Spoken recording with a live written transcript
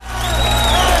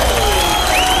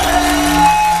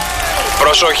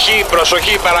Προσοχή,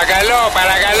 προσοχή, παρακαλώ,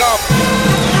 παρακαλώ.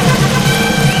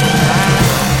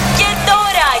 Και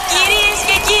τώρα, κυρίες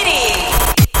και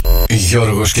κύριοι,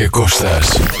 Γιώργος και Κώστας.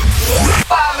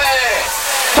 Πάμε!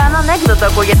 σαν ανέκδοτο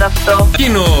ακούγεται αυτό.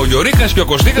 Είναι ο Γιωργίτσας και ο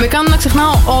Κωστίκας. Με κάνουν να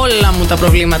ξεχνάω όλα μου τα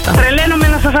προβλήματα. Τρελαίνομαι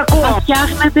να σας ακούω.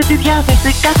 Φτιάχνετε τη διάθεση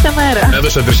κάθε μέρα.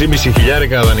 Έδωσα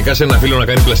 3.500 δανεικά σε ένα φίλο να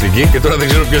κάνει πλαστική και τώρα δεν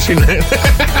ξέρω ποιος είναι.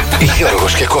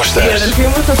 Γιώργος και Κώστας. Η αδελφή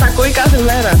μου σας ακούει κάθε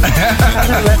μέρα.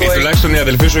 Τουλάχιστον η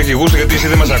αδελφή σου έχει γούστο γιατί εσύ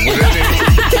δεν μας ακούς, έτσι.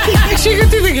 Εσύ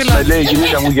γιατί δεν γελάς? Λέει η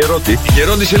γυναίκα μου γερότη.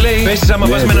 Γερόντι σε λέει, πέσεις άμα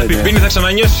πας με ένα πιπίνι θα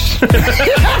ξανανιώσεις.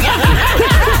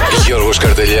 Γιώργος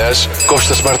Καρτελιάς,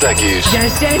 Κώστας Μαρτάκης. Για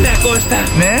σένα, Κώστα.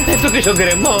 Ναι, Πέφτω και στον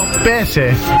κρεμό.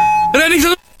 πέσε. Ρε ρίξε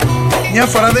το... Μια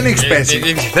φορά δεν έχεις πέσει.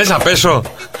 Θες να πέσω?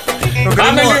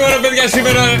 Πάμε λίγο ρε παιδιά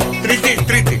σήμερα,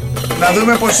 τρίτη. Να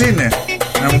δούμε πώς είναι.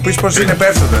 Να μου πεις πώς είναι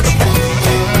πέφτοντας.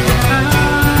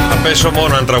 Θα πέσω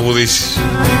μόνο αν τραγουδήσεις.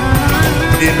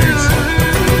 Τι εννοείς?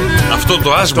 Αυτό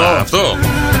το άσμα, αυτό.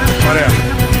 Ωραία.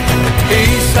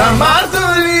 Στα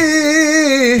Μάρτολη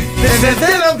δεν σε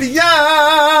θέλω πια.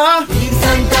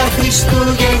 Ήρθαν τα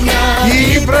Χριστούγεννα.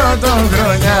 Η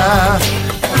πρωτοχρονιά.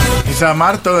 Στα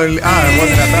Μάρτολη. Α, εγώ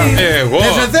δυνατά. Εγώ.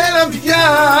 Δεν σε θέλω πια.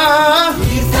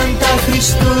 Ήρθαν τα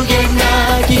Χριστούγεννα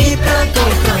και η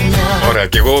πρωτοχρονιά. Ωραία,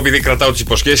 και εγώ επειδή κρατάω τις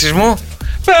υποσχέσεις μου,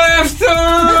 πέφτω!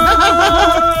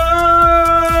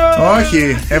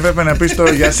 Όχι, έπρεπε να πεις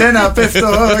το για σένα πέφτω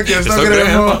και στον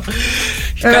κρεμό.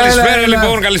 Καλησπέρα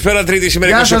λοιπόν, καλησπέρα Τρίτη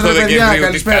σήμερα Γεια 28 σας, ρε παιδιά, Δεκεμβρίου. Τι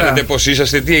καλησπέρα. κάνετε, πώς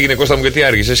είσαστε, τι έγινε Κώστα μου και τι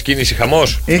άργησες, κίνηση,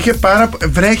 χαμός? Είχε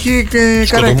βρέχει και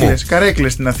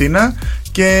καρέκλες στην Αθήνα.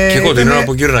 Και εγώ την ώρα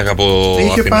που γύρναγα από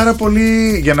είχε Αθήνα. πάρα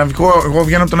πολύ. Για να βγω, εγώ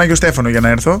βγαίνω από τον Άγιο Στέφανο για να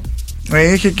έρθω.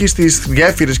 Είχε εκεί στις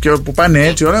γέφυρες και που πάνε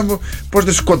έτσι ώρα. Πώς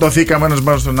δεν σκοτωθήκαμε ένας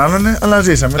πάνω στον άλλον, αλλά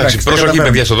ζήσαμε. Εντάξει, προσοχή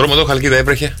παιδιά στον δρόμο εδώ, χαλκίδα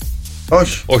έπρεχε.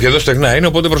 Όχι. Όχι, εδώ στεγνά είναι,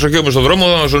 οπότε προσοχή όμως στον δρόμο,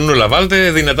 ζωνούλα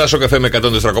βάλτε. Δυνατά στο καφέ με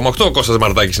 104,8. Κώστας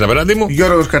Μαρτάκης είναι απέναντί μου.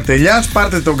 Γιώργος Καρτελιάς,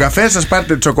 πάρτε τον καφέ σας,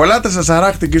 πάρτε τη σοκολάτα σας,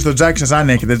 αράχτε εκεί στο τζάκι σας αν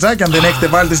έχετε τζάκι. Αν δεν έχετε,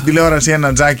 βάλτε στην τηλεόραση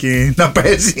ένα τζάκι να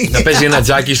παίζει. Να παίζει ένα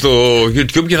τζάκι στο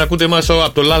YouTube και να ακούτε εμάς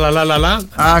από το λα.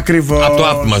 Ακριβώς. Από το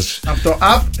app μας. Από το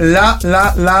app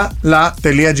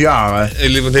la.gr.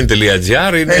 Λοιπόν, δεν είναι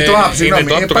 .gr, είναι το app, συγγνώμη.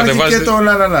 το app, το Υπάρχει κατεβάζετε. και το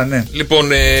la, ναι. Λοιπόν,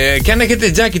 και αν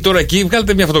έχετε τζάκι τώρα εκεί,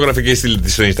 βγάλετε μια φωτογραφία και στείλτε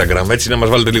στο Instagram. Έτσι να μας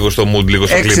βάλετε λίγο στο mood, λίγο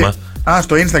στο κλίμα. Α,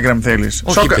 στο Instagram θέλεις.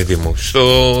 Όχι, παιδί μου. Στο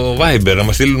Viber να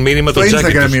μας στείλουν μήνυμα το τζάκι.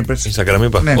 Instagram τους. είπες. Instagram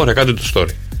είπα. Ναι. Ωραία, κάντε το story.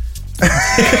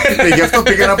 Γι' αυτό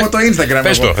πήγα να πω το Instagram.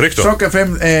 Πες το, ρίχτω. Σοκ FM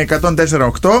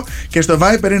 104.8 και στο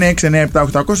Viber είναι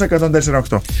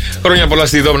 697-800-1048. Χρόνια πολλά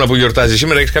στη Δόμνα που γιορτάζει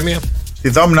σήμερα, έχεις καμία? Στη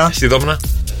Δόμνα. Στη Δόμνα.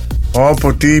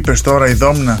 Όπω τι είπες τώρα, η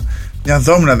Δόμνα. Μια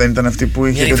Δόμνα δεν ήταν αυτή που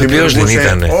είχε Μια και ηθοποιός δεν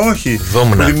ήτανε. Όχι.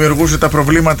 Δόμνα. Που δημιουργούσε τα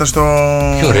προβλήματα στο.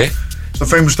 Ποιο ρε? Στο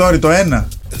Fame Story το 1.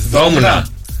 Δόμνα.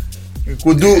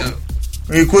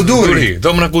 Η Κουντούρη.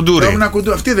 Δόμνα Κουντούρη. Δόμνα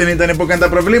Κουντούρη. Αυτή δεν ήταν που έκανε τα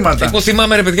προβλήματα. Εγώ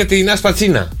θυμάμαι ρε παιδιά την Άσπα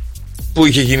Τσίνα που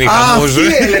είχε γίνει χαμός. Αυτή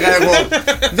έλεγα εγώ.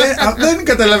 Δεν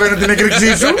καταλαβαίνω την έκρηξή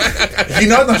σου.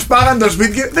 Γινόταν, σπάγαν το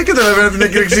σπίτι και δεν καταλαβαίνω την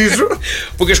έκρηξή σου.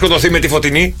 Που είχε σκοτωθεί με τη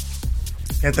Φωτεινή.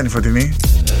 Ήταν η Φωτεινή.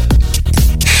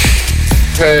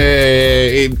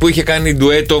 Που είχε κάνει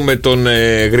ντουέτο με τον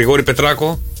Γρηγόρη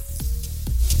Πετράκο.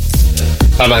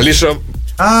 Θα αναλύσω.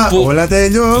 Όλα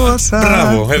τελειώσαν.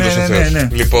 Μπράβο, έδωσε Θεός.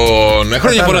 Λοιπόν,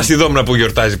 χρόνια πολλά στη Δόμνα που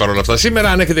γιορτάζει παρόλα αυτά σήμερα.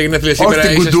 Αν έχετε γενέθλια σήμερα. Όχι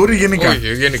την Κουντούρη, γενικά. Όχι,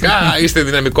 γενικά είστε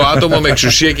δυναμικό άτομο με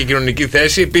εξουσία και κοινωνική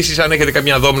θέση. Επίσης, αν έχετε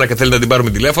καμιά Δόμνα και θέλετε να την πάρουμε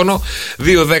τηλέφωνο,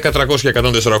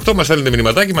 210-300-1048, μας στέλνετε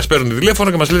μηνυματάκι, μας παίρνετε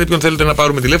τηλέφωνο και μας λέτε ποιον θέλετε να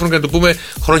πάρουμε τηλέφωνο και να του πούμε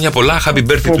χρόνια πολλά, happy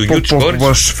birthday to you.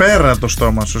 Ποσφαίρα το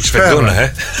στόμα σου.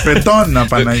 Σφεντόνα, Σφεντόνα,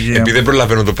 Παναγία. Επειδή δεν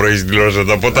προλαβαίνω το πρωί στην τηλεόραση να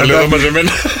τα πω, τα λέω εδώ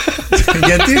μαζεμένα.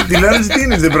 Γιατί στην τηλεόραση τι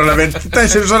είναι, δεν προλαβαίνει.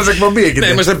 4 ώρες εκπομπή έχετε. Ναι,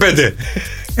 είμαστε 5.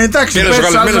 Εντάξει,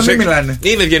 πες άλλους μην μιλάνε.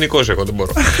 Είμαι ευγενικός εγώ, δεν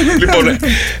μπορώ. Λοιπόν,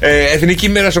 Εθνική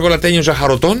Μέρα Σοκολατένιων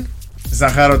Ζαχαρωτών.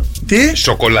 Τι?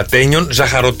 Σοκολατένιων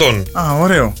Ζαχαρωτών. Α,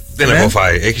 ωραίο. Δεν έχω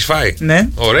φάει. Έχεις φάει? Ναι.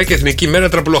 Ωραία, και Εθνική Μέρα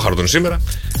Τραπουλόχαρτων σήμερα.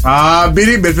 Α,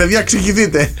 μπυρίμπες, παιδιά,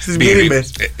 ξεχυθείτε στις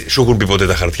μπυρίμπες. Σου έχουν πει ποτέ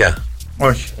τα χαρτιά?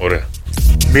 Όχι. Ωραία.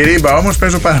 Μπυρίμπα όμως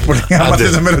παίζω πάρα πολύ. Άμα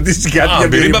θες να με ρωτήσεις κάτι για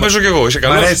μπυρίμπα παίζω κι εγώ, είσαι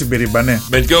καλός? Μ' αρέσει η μπυρίμπα, ναι.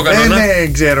 Με ποιο κανόνα?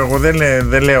 Δεν ξέρω, εγώ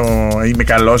δεν λέω είμαι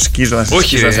καλός, σκίζω, θα σε Όχι,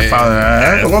 σκίζω, θα σε φάω.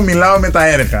 Εγώ μιλάω με τα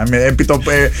έργα, επί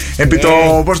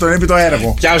το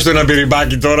έργο. Πιάσου ένα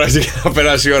μπυριμπάκι τώρα για να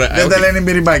περάσει η ώρα. Δεν τα λένε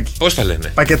μπυριμπάκι. Πώς τα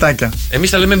λένε? Πακετάκια. Εμείς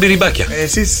τα λέμε μπυριμπάκια.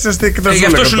 Εσείς είσαστε εκδοσούλες. Γι'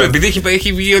 αυτό σου λέω, επειδή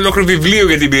έχει βγει ολόκληρο βιβλίο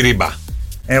για την μπυρίμπα.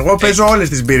 Εγώ παίζω όλες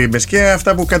τις μπυρίμπες και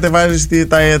αυτά που κατεβάζεις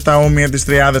τα όμοια της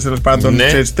τριάδας, τέλος πάντων,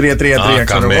 3-3-3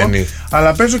 ξέρω εγώ.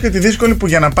 Αλλά παίζω και τη δύσκολη που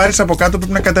για να πάρεις από κάτω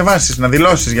πρέπει να κατεβάσεις, να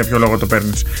δηλώσεις για ποιο λόγο το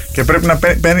παίρνεις. Και πρέπει να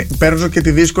παίρνω και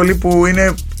τη δύσκολη που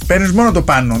είναι παίρνεις μόνο το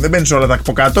πάνω, δεν παίρνεις όλα τα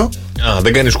από κάτω.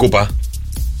 Δεν κάνεις κούπα.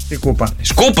 Η κούπα.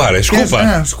 Σκούπα, ρε,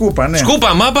 σκούπα. Σκούπα, ναι.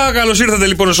 Σκούπα, μάπα. Καλώς ήρθατε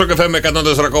λοιπόν στο καφέ με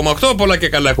 104,8. Πολλά και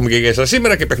καλά έχουμε και για εσάς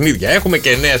σήμερα και παιχνίδια έχουμε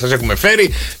και νέα σας έχουμε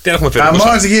φέρει. Τι έχουμε φέρει?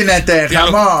 Χαμός γίνεται,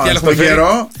 χαμός. Τον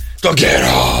καιρό. Τον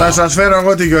καιρό. Θα σας φέρω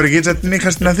εγώ τη Γιωργίτσα. Την είχα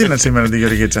στην Αθήνα σήμερα τη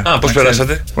Γιωργίτσα. Α, πώς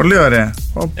περάσατε? Πολύ ωραία.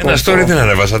 Ένα story δεν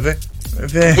ανεβάσατε?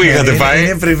 Πού είχατε πάει?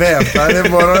 Είναι πριβέ αυτά. Δεν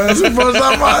μπορώ να σου πω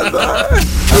σταμάτα.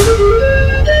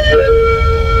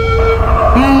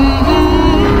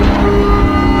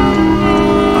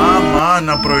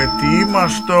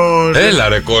 Απροετοίμαστος. Έλα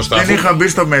ρε Κώστα. Δεν είχα μπει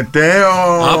στο μετέο.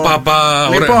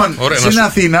 Λοιπόν, ωραία, στην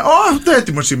Αθήνα.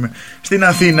 Έτοιμος είμαι. Στην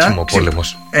Αθήνα.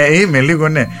 Τσιμοπόλεμος. Είμαι λίγο,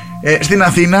 ναι. Στην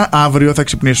Αθήνα αύριο θα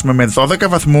ξυπνήσουμε με 12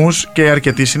 βαθμούς και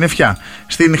αρκετή συννεφιά.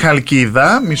 Στην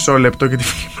Χαλκίδα, μισό λεπτό γιατί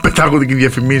πετάγονται και οι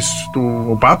διαφημίσεις του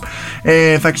ΟΠΑΠ,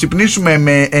 θα ξυπνήσουμε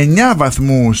με 9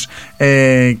 βαθμούς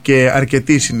και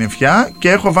αρκετή συννεφιά. Και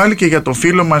έχω βάλει και για το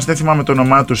φίλο μας, δεν θυμάμαι το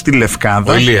όνομά του, στη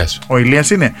Λευκάδα. Ο Ηλίας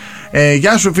είναι.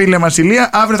 Γεια σου φίλε μας Ηλία.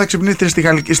 Αύριο θα ξυπνήσετε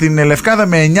στην Λευκάδα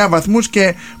με 9 βαθμούς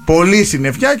και πολύ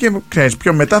συννεφιά. Και ξέρεις,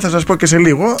 πιο μετά θα σας πω και σε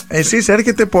λίγο. Εσείς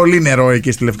έρχεται πολύ νερό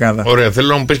εκεί στη Λευκάδα. Ωραία, θέλω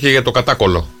να μου πεις και για το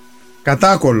κατάκολο.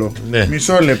 Κατάκολο. Ναι.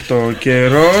 Μισό λεπτό.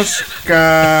 Καιρός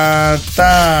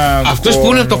κατάκολο. Αυτός που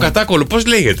είναι το κατάκολο, πώς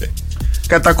λέγεται?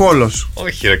 Κατακόλος.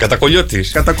 Όχι, ρε,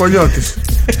 κατακολιώτης. Κατακολιώτης.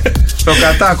 Το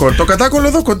κατάκολο. Το κατάκολο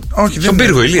εδώ. Όχι, δεν στον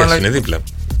πύργο Ηλίας είναι δίπλα.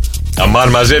 Αμάν,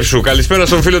 μαζέψου. Καλησπέρα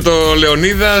στον φίλο το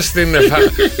Λεωνίδα, στην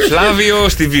Φλάβιο,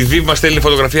 στη Βιβί μας στέλνει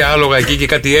φωτογραφία άλογα εκεί και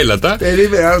κάτι έλατα.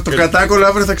 Περίμενα, το κατάκολο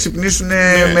αύριο θα ξυπνήσουν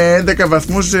με 11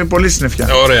 βαθμούς, πολύ συννεφιά.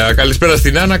 Ωραία. Καλησπέρα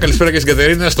στην Άννα, καλησπέρα και στην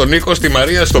Κατερίνα, στον Νίκο, στη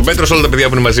Μαρία, στον Πέτρο, σε όλα τα παιδιά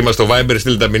που είναι μαζί μας στο Viber.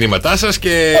 Στείλτε τα μηνύματά σας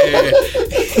και.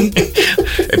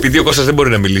 Επειδή ο Κώστας δεν μπορεί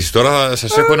να μιλήσει τώρα,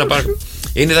 σας έχω ένα παράδειγμα.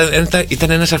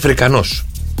 Ήταν ένας Αφρικανός.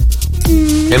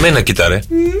 Εμένα κοίταρε.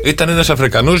 Ήταν ένας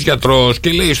Αφρικανός γιατρός και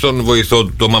λέει στον βοηθό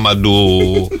του, το Μαμαντού: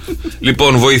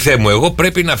 λοιπόν, βοηθέ μου, εγώ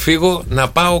πρέπει να φύγω να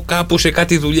πάω κάπου σε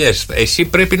κάτι δουλειές. Εσύ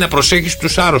πρέπει να προσέχεις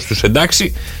τους άρρωστους,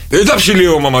 εντάξει? Εντάξει, λέει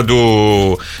ο Μαμαντού.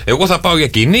 Εγώ θα πάω για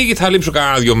κυνήγι, θα λείψω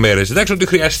κανένα 2 μέρες. Εντάξει, ό,τι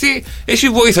χρειαστεί, εσύ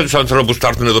βοήθα τους ανθρώπους που θα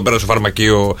έρθουν εδώ πέρα στο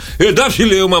φαρμακείο. Εντάξει,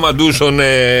 λέει ο Μαμαντού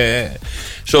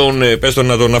πες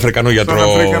τον Αφρικανό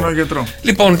γιατρό.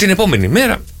 Λοιπόν, την επόμενη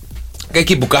μέρα,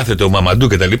 εκεί που κάθεται ο Μαμαντού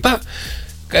και τα λοιπά,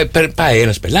 πάει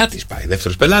ένας πελάτης, πάει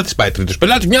δεύτερος πελάτης, πάει τρίτος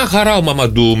πελάτης. Μια χαρά ο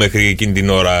Μαμαντού μέχρι εκείνη την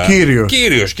ώρα.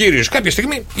 Κύριος. Κάποια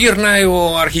στιγμή γυρνάει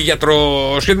ο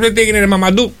αρχηγιατρός και του λέει: τι έγινε, ρε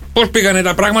Μαμαντού, πώς πήγανε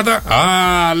τα πράγματα?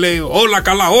 Α, λέει,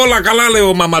 όλα καλά, λέει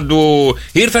ο Μαμαντού.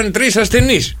 Ήρθαν 3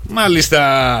 ασθενείς. Μάλιστα.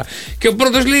 Και ο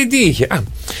πρώτος λέει: τι είχε?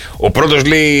 Ο πρώτος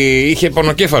λέει: είχε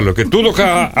πονοκέφαλο και του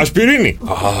έδωκα ασπιρίνη.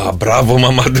 Α, μπράβο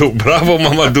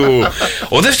Μαμαντού.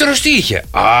 Ο δεύτερος τι είχε?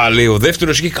 Α, λέει, ο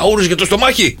δεύτερος είχε καούρες για το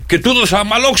στομάχι και του έδωσα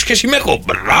μαλόξ και σημαίκο.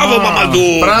 Μπράβο Μαμαντού.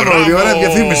 Μπράβο, ωραία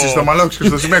διαφήμιση στο μαλόξ και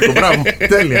στο σημαίκο. Μπράβο,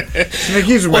 τέλεια.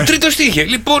 Συνεχίζουμε. Ο τρίτος τι είχε?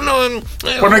 Λοιπόν,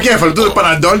 πονοκέφαλο, του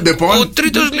παραντόλ, ντεπών. Ο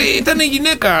τρίτος λέει: ήταν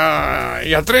γυναίκα,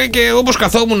 γιατρέ, και όπως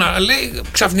καθόμουν, λέει,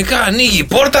 ξαφνικά ανοίγει η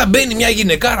πόρτα, μπαίνει μια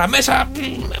γυναικάρα μέσα.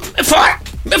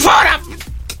 Με φόρα.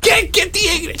 Και τι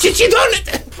έγινε?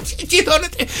 Τσιτώνεται.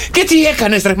 Και τι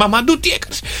έκανες, ρε Μαμαντού, τι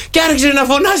έκανες? Και άρχισε να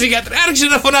φωνάζει, γιατρέ,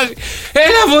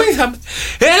 Έλα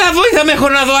βοήθα με, έχω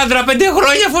να δω άντρα 5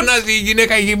 χρόνια, φωνάζει η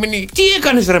γυναίκα η γυμνή. Τι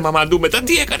έκανες, ρε Μαμαντού, μετά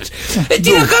τι έκανες?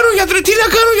 Τι να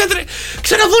κάνω, γιατρέ,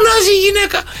 ξαναφωνάζει η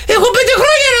γυναίκα. Έχω 5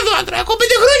 χρόνια να δω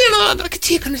άντρα, Και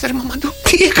τι έκανες,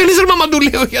 ρε Μαμαντού,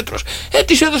 λέει ο γιατρός.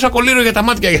 Της έδωσα κολλήρο για τα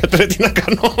μάτια, γιατρέ, τι να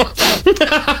κάνω?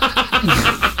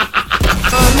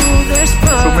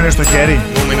 Σου μείνε στο χέρι.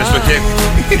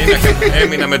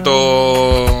 Έμεινα με το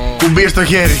κουμπί στο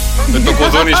χέρι. Με το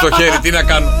κουδούνι στο χέρι, τι να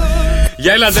κάνω?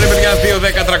 Για έλατε ρε παιδιά, 2,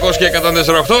 10, 300 και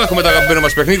 104,8. Έχουμε τα αγαπημένα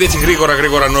μας παιχνίδια, έτσι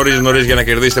γρήγορα, νωρίς για να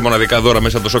κερδίσετε μοναδικά δώρα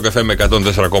μέσα από το Σοκαφέ με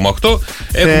 104,8.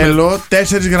 Θέλω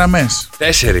 4 γραμμές.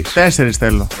 4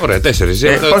 θέλω. Ωραία,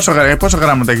 4. Πόσα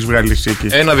γράμματα έχεις βγάλει εσύ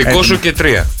εκεί? Ένα δικό σου και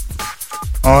 3.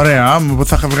 Ωραία,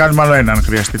 θα βγάλουμε άλλο ένα αν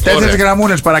χρειαστεί. 4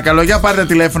 γραμμούλες παρακαλώ, για πάρτε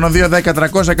τηλέφωνο 2, 10,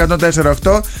 300,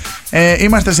 104,8.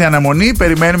 Είμαστε σε αναμονή,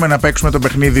 περιμένουμε να παίξουμε το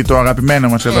παιχνίδι το αγαπημένο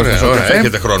μας εδώ στο Σοκαφέ.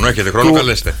 Έχετε χρόνο,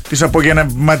 καλέστε. Της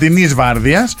απογευματινής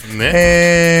βάρδιας, ναι.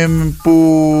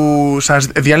 Που σας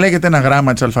διαλέγετε ένα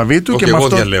γράμμα της αλφαβήτου. Και εγώ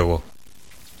διαλέγω.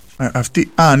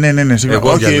 Ναι, συγγνώμη.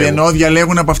 Όχι, εννοώ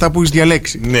διαλέγουν από αυτά που έχεις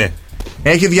διαλέξει. Ναι.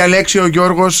 Έχει διαλέξει ο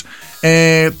Γιώργος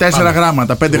 4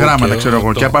 γράμματα, 5 γράμματα ξέρω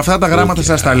εγώ. Και από αυτά τα γράμματα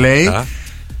σας τα λέει.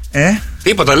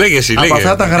 Τίποτα, λέγε εσύ. Από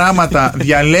αυτά τα γράμματα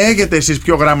διαλέγετε εσείς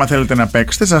ποιο γράμμα θέλετε να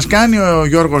παίξετε. Σας κάνει ο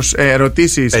Γιώργος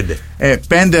ερωτήσεις,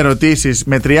 5 ερωτήσεις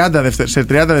σε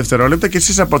 30 δευτερόλεπτα. Και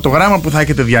εσείς από το γράμμα που θα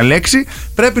έχετε διαλέξει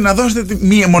πρέπει να δώσετε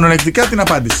μονολεκτικά την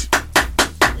απάντηση.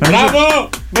 Μπράβο!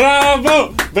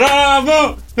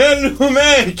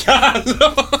 Θέλουμε κι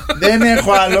άλλο. Δεν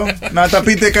έχω άλλο. Να τα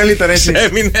πείτε καλύτερα εσείς.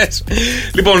 Έμεινες.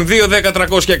 Λοιπόν, 2, 10,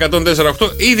 300 και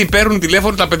 104,8. Ήδη παίρνουν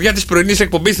τηλέφωνο τα παιδιά της πρωινής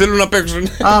εκπομπής. Θέλουν να παίξουν.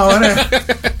 Α, ωραία.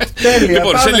 Τέλεια.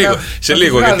 Λοιπόν, σε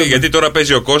λίγο. Γιατί τώρα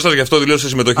παίζει ο Κώστας, γι' αυτό δηλώσε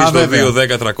συμμετοχή στο 2,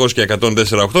 10, 300 και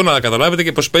 104,8. Να καταλάβετε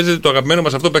και πώς παίζεται το αγαπημένο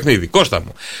μας αυτό παιχνίδι. Κώστα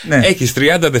μου, έχεις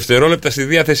 30 δευτερόλεπτα στη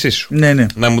διάθεσή σου. Ναι.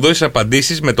 Να μου δώσεις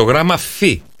απαντήσεις με το γράμμα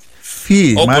φι.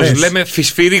 Όπως λέμε,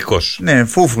 φυσφυρίκος. Ναι,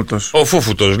 φούφουτος. Ο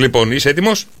φούφουτος. Λοιπόν, είσαι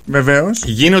έτοιμος? Βεβαίως.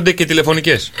 Γίνονται και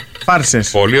τηλεφωνικές. Φάρσες.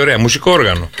 Πολύ ωραία. Μουσικό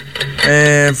όργανο.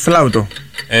 Φλάουτο.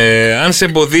 Αν σε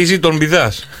εμποδίζει, τον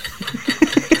πηδάς.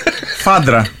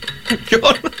 Φάντρα.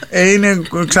 Ποιον? Είναι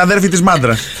ξαδέρφη της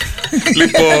μάντρας.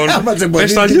 Λοιπόν,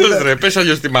 πες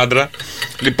αλλιώς τη μάντρα.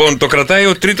 Λοιπόν, το κρατάει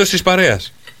ο τρίτος της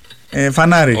παρέας.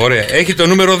 Φανάρι. Ωραία. Έχει το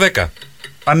νούμερο 10.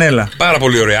 Πανέλα. Πάρα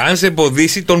πολύ ωραία. Αν σε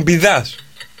εμποδίσει, τον πηδάς.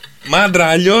 Μάντρα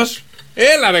αλλιώς.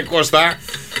 Έλα ρε Κώστα.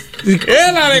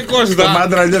 Έλα ρε Κώστα. Το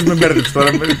μάντρα αλλιώς με μπέρδεψε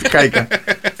τώρα. Τι κάηκα.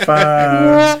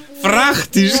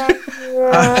 Φράχτης.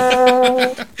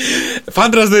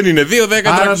 Φάντρας δεν είναι. 2,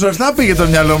 10, 300. Άρα σωστά πήγε το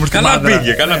μυαλό μου στη μάντρα.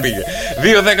 Καλά πήγε.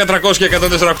 2, 10, 300 και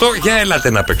 104,8. Για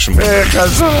ελάτε να παίξουμε.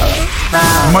 Έχασα.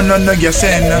 Μονονό για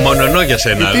σένα. Μονονό για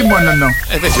σένα. Τι μονονό?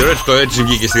 Δεν ξέρω, το έτσι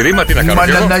βγήκε στη ρήμα. Τι να κάνω.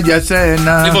 Μονονό για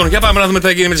σένα. Λοιπόν, για πάμε να δούμε τι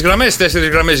θα γίνει με τις γραμμές. 4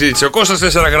 γραμμές ζήτησε ο Κώστας.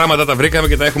 4 γράμματα τα βρήκαμε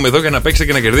και τα έχουμε εδώ για να παίξετε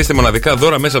και να κερδίσετε μοναδικά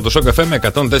δώρα μέσα από το Σοκ FM με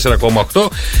 104,8.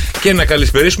 Και να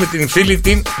καλησπερίσουμε την φίλη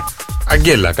την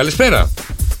Αγγέλα. Καλησπέρα.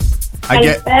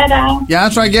 Καλησπέρα. Γεια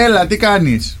σου Αγγέλα, τι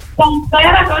κάνεις?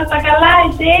 Καλησπέρα Κώστα, καλά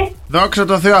εσύ? Δόξα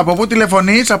τω Θεώ. Από πού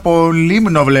τηλεφωνείς? Από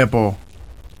Λίμνο βλέπω.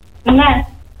 Ναι.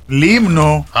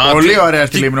 Λίμνο. Πολύ ωραία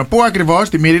στη Λίμνο. Πού ακριβώς?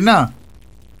 Στη Μύρινα?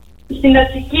 Στην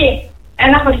Οτσική.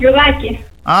 Ένα χωριουδάκι.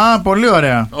 Α, πολύ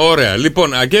ωραία. Ωραία.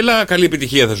 Λοιπόν, Αγγέλα, καλή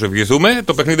επιτυχία θα σου ευχηθούμε.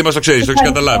 Το παιχνίδι μας το ξέρεις, το έχεις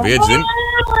καταλάβει, έτσι δεν?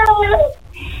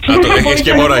 Το έχεις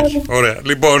και μωράκι. Ωραία.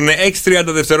 Λοιπόν, έχεις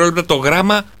 30 δευτερόλεπτα το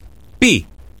γράμμα π.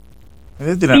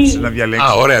 Δεν την άφησε να διαλέξει.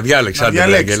 Α, ωραία, διάλεξε. Άντε,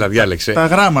 Αγγέλα, διάλεξε. Τα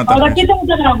γράμματα. Ωραία, κοίτα μου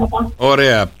τα γράμματα.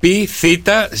 Ωραία. Π, θ,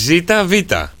 ζ, β.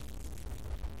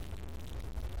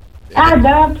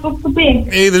 Άντα, που πει.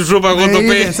 Είδες σου είπα εγώ το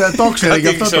π. Το ήξερε, γι'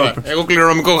 αυτό το είπε. Εγώ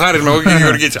κληρονομικό χάρισμα, εγώ και η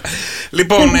Γιωργίτσα.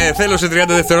 Λοιπόν, θέλω σε 30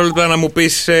 δευτερόλεπτα να μου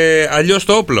πεις αλλιώς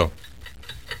το όπλο.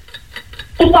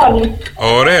 Πιστόλι.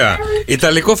 Ωραία.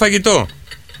 Ιταλικό φαγητό.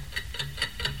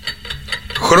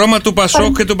 Χρώμα του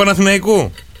Πασόκ και του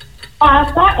Παναθηναϊκού.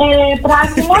 Πάστα,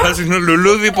 πράσινο. Πράσινο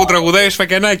λουλούδι που τραγουδάει ο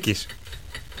Σφακιανάκης.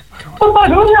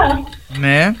 Παπαρούνα.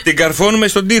 Ναι. Την καρφώνουμε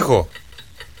στον τοίχο.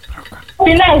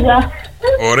 Πινέζα.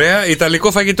 Ωραία.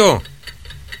 Ιταλικό φαγητό.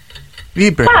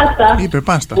 Είπε. Πάστα. Είπε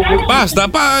πάστα. Πάστα.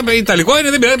 Ιταλικό είναι,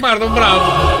 δεν πειράζει. Πάρε το μπράβο.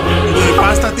 Η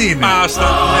πάστα τι είναι?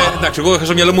 Πάστα. Εντάξει, εγώ είχα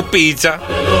στο μυαλό μου πίτσα.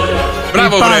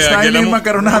 Μπράβο, η βρε, πάστα Αγγέλα είναι οι μου.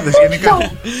 μακαρονάδες γενικά.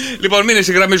 Λοιπόν, μείνε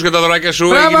στη γραμμή σου και τα δωράκια σου.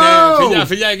 Μπράβο! Έγινε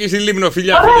φιλιά εκεί στη Λίμνο.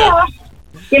 Φιλιά.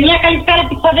 Και μια καλησπέρα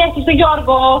τη ξαδέρφη του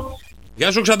Γιώργο.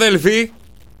 Γεια σου, ξαδέλφη.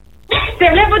 Σε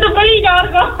βλέπω το πολύ,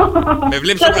 Γιώργο. Με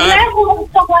βλέπεις το το βλέπω,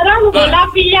 το χαρά μου, πολλά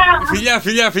φιλιά.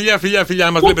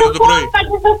 Φιλιά, μας βλέπετε το πρωί.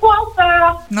 Και στο Κώστα.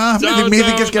 Να, με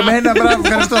θυμήθηκες και εμένα, μπράβο,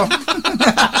 ευχαριστώ.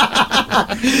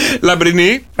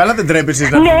 Λαμπρινή. Καλά δεν τρέπεσαι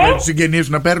να πει τους συγγενείς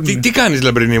σου να παίρνουν. Τι κάνεις,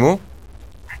 Λαμπρινή μου?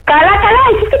 Καλά,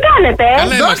 εσείς τι κάνετε?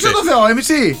 Καλά είμαστε. Δόξα τω Θεώ, εμείς.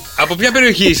 Από ποια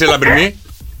περιοχή είσαι, Λαμπρινή?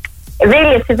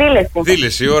 Δήλεση.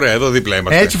 Δήλεση, ωραία, εδώ δίπλα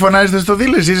είμαστε. Έτσι φωνάζετε στο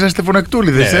Δήλεση, είσαστε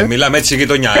φωνακτούλιδες, Μιλάμε έτσι στη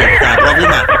γειτονιά. Έχει κανένα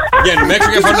πρόβλημα? Βγαίνουμε έξω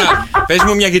και φωνά. Πες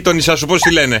μου μια γειτόνισσα σου, πώς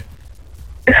τη λένε?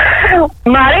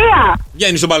 Μαρία.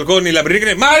 Βγαίνει στο μπαλκόνι η Λαμπρινή και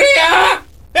λέει Μαρία!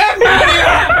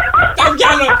 Μαρία! Τα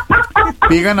βγάλω!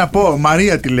 Πήγα να πω,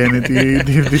 Μαρία τη λένε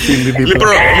τη φίλη δίπλα.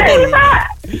 Λοιπόν,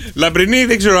 Λαμπρινή,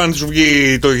 δεν ξέρω αν σου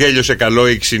βγει το γέλιο σε καλό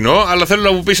ή ξινό, αλλά θέλω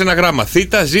να μου πεις ένα γράμμα. Θ,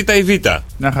 Ζ ή Β.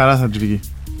 Μια χαρά θα της βγει.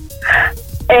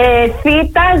 Θ,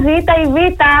 Ζ ή Β.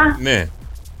 Ναι.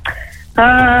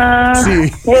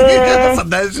 Σι. Δεν το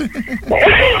φαντάζεσαι.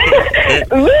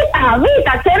 Β,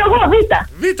 ξέρω εγώ, Β.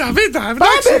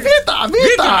 Εντάξει. Β.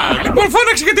 Λοιπόν,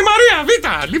 φώναξε και τη Μαρία. Β.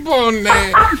 Λοιπόν,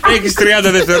 έχεις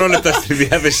 30 δευτερόλεπτα στη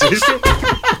διάθεσή σου.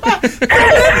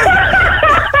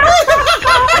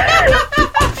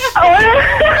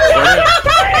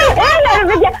 Έλα ρε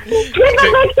παιδιά. Δεν θα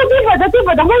παίξω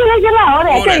τίποτα. Μόνο να γελάω.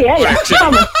 Ωραία, τέλεια, έλα.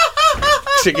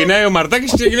 Ξεκινάει ο Μαρτάκης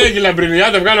και ξεκινάει και η Λαμπρινή.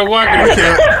 Αν το βγάλω εγώ άκρη.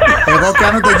 Εγώ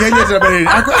κάνω το γέλιο της Λαμπρινής.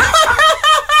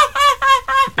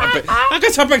 Να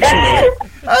κάτσε να παίξουμε.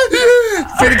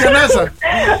 Φέρει και ανάσα.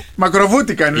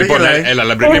 Μακροβούτη κάνει. Λοιπόν, έλα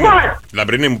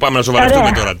Λαμπρινή μου, πάμε να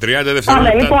σοβαρευτούμε τώρα. 30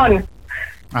 δευτερόλεπτα.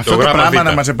 Αυτό το πράγμα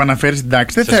να μας επαναφέρει στην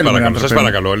τάξη δεν θέλουμε να το σας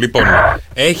παρακαλώ. Λοιπόν,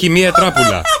 έχει μία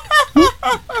τράπουλα.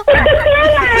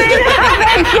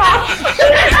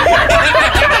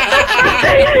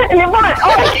 Λοιπόν,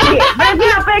 όχι, πρέπει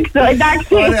να παίξω,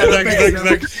 εντάξει.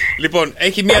 Λοιπόν,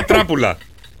 έχει μία τράπουλα.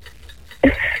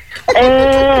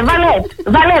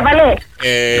 Βαλέ.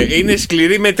 Είναι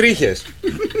σκληρή με τρίχες.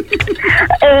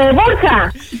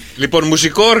 Βόρτσα. Λοιπόν,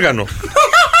 μουσικό όργανο.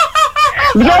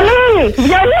 Βιολί.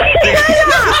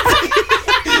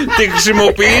 Τη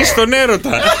χρησιμοποιεί στον έρωτα.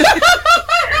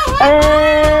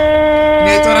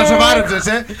 Ναι, τώρα σοβάρεψες,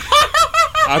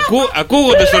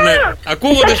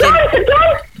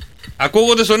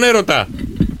 Ακούγονται στον έρωτα.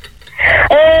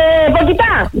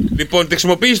 Βοκιτά. Λοιπόν, τη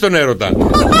χρησιμοποιεί στον έρωτα.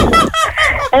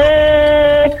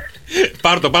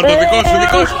 Πάρ' το, δικό σου.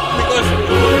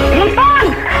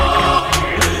 Λοιπόν,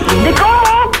 δικό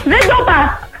μου, δεν το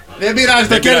είπα. Δεν πειράζει,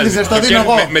 το κέρδισες, το δίνω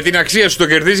εγώ. Με την αξία σου το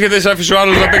κερδίζεις, γιατί δεν σ' άφησε ο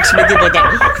άλλος να παίξει με τίποτα.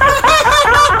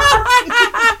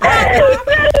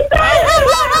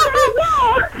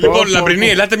 Λοιπόν, Λαμπρινή,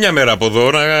 ελάτε μια μέρα από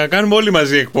εδώ να κάνουμε όλοι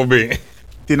μαζί εκπομπή.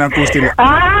 Την ακούς τη... Α,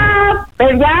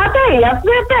 παιδιά, τέλεια, αυτό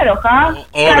είναι υπέροχα.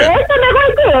 Ωραία. Καλό ήταν εγώ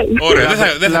εκεί. Ωραία, δεν θα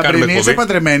κάνουμε Λαμπρινή, εκπομπή. είσαι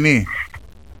παντρεμένη?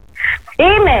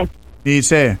 Είμαι.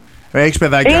 Είσαι? Έχεις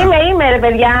παιδάκια? Είμαι ρε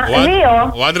παιδιά,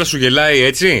 2. Ο άντρας σου γελάει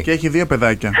έτσι? Και έχει 2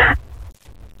 παιδάκια.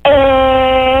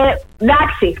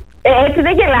 Εντάξει, έτσι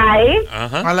δεν γελάει.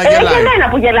 Αλλά γελάει. Είναι εμένα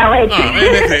που γελάω έτσι.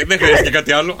 Δεν χρειάζεται και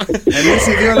κάτι άλλο. Εμείς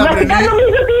οι 2 Λαμπρινοί...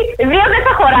 Νομίζω ότι 2 δεν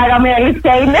θα χωράγαμε,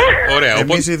 αλήθεια είναι. Ωραία,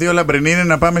 Εμείς οι 2 Λαμπρινοί είναι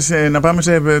να πάμε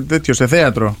σε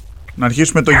θέατρο. Να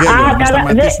αρχίσουμε το γέλιο, να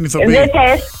σταματήσουν οι ηθοποιοί.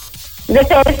 Δεν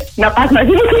θες να πας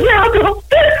μαζί μου στο θέατρο.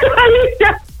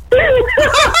 Αλήθεια.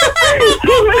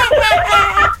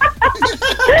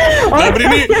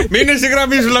 Λαμπρινή, μείνε στη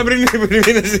γραμμή σου, Λαμπρινή.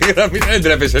 Μείνε στη γραμμή σου. Δεν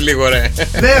τρέπεσαι λίγο, ρε.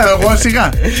 Ναι, εγώ σιγά.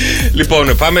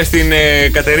 Λοιπόν, πάμε στην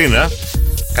Κατερίνα.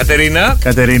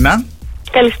 Κατερίνα.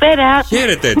 Καλησπέρα.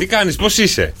 Χαίρετε, τι κάνεις, πώς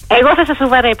είσαι? Εγώ θα σας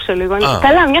σοβαρέψω λίγο.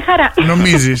 Καλά, μια χαρά.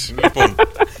 Νομίζεις? Λοιπόν,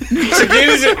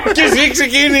 ξεκίνησε και εσύ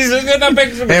ξεκίνησες, δεν θα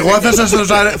παίξουμε. Εγώ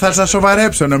θα σας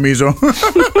σοβαρέψω, νομίζω.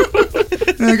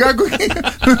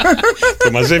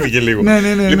 Το μαζεύει και λίγο. Ναι.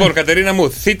 Λοιπόν, Κατερίνα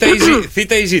μου,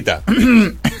 θήτα ή ζήτα?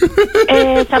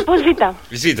 Θα πω ζήτα.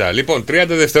 Ζήτα. Λοιπόν, 30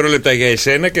 δευτερόλεπτα για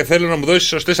εσένα και θέλω να μου δώσεις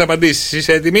σωστές απαντήσεις.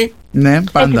 Είσαι έτοιμη? Ναι,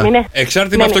 πάντα. Έτοιμη, ναι.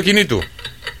 Εξάρτημα αυτοκινήτου.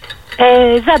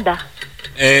 Ζάντα.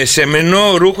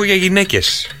 Σεμενό ρούχο για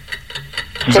γυναίκες.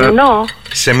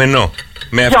 Σεμενό.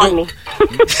 Με αυτό. Ζώνη.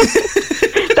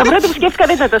 Το πρώτο που σκέφτηκα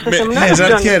δεν ήταν τόσο σεμενό. Ναι,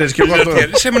 ζαρτιέρες και εγώ αυτό.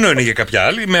 Σεμενό είναι για κάποια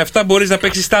άλλη. Με αυτά μπορείς να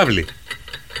παίξεις τάβλη.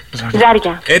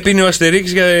 Ζάρια. Έπινε ο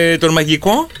Αστερίξ για τον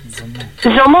μαγικό.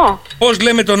 Ζωμό. Πώς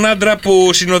λέμε τον άντρα που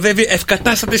συνοδεύει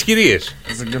ευκατάστατες κυρίες?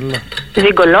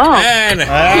 Ζιγκολό. Ναι.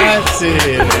 Έτσι.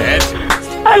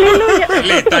 Αλληλούια.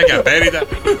 Λιτάκια πέριτα.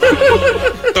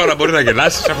 Τώρα μπορεί να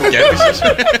γελάσεις αφού κέρδισες.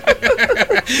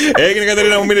 Έγινε,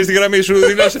 Κατερίνα μου, μείνε στη γραμμή σου.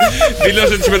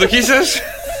 Δηλώστε τη συμμετοχή σας.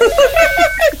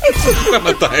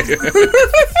 Σταματάει.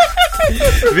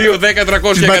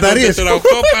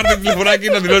 2-10-300-148. Πάρτε τηλεφωνάκι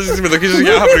να δηλώσετε τη συμμετοχή σας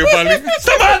για αύριο πάλι.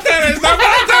 Σταμάτα ρε, δεν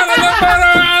πάρω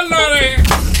άλλο ρε.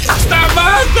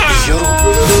 Σταμάτα.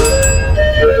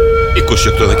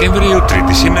 28 Δεκεμβρίου,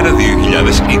 Τρίτη σήμερα, 2021.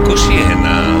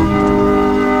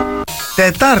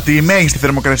 Τετάρτη, η μέγιστη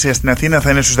θερμοκρασία στην Αθήνα θα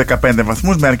είναι στους 15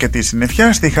 βαθμούς με αρκετή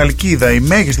συννεφιά. Στη Χαλκίδα η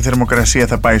μέγιστη θερμοκρασία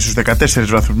θα πάει στους 14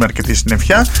 βαθμούς με αρκετή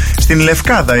συννεφιά. Στην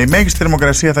Λευκάδα η μέγιστη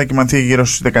θερμοκρασία θα κυμανθεί γύρω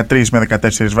στους 13 με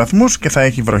 14 βαθμούς και θα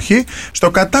έχει βροχή. Στο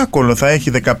Κατάκολο θα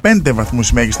έχει 15 βαθμούς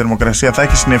η μέγιστη θερμοκρασία, θα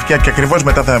έχει συννεφιά και ακριβώς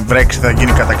μετά θα βρέξει, θα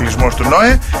γίνει κατακλυσμός του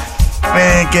ΝΟΕ.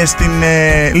 Και στην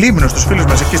Λίμνο, στους φίλους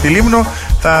μας εκεί στη Λίμνο,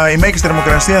 η μέγιστη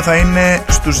θερμοκρασία θα είναι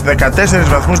στους 14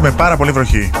 βαθμούς με πάρα πολύ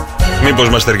βροχή. Μήπως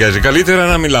μας ταιριάζει καλύτερα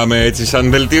να μιλάμε έτσι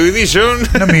σαν δελτίο ειδήσεων?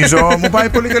 Νομίζω, μου πάει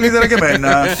πολύ καλύτερα και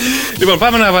εμένα. Λοιπόν,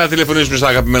 πάμε να τηλεφωνήσουμε στα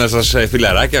αγαπημένα σας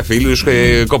φιλαράκια, φίλους,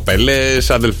 κοπέλες,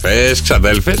 αδελφές,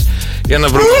 ξαδέλφες, για να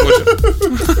βρούμε.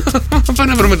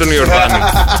 Πάμε να βρούμε τον Ιορδάνη.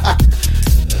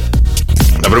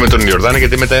 Να βρούμε τον Ιορδάνη,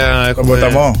 γιατί μετά έχουμε. Τον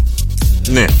ποταμό.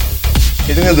 Ναι.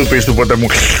 Γιατί δεν του πεις του ποταμού?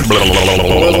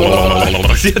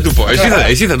 Τι θα του πω,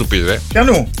 εσύ θα του πεις, ρε.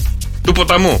 Πιανού? Του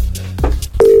ποταμού.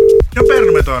 Ποιο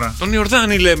παίρνουμε τώρα? Τον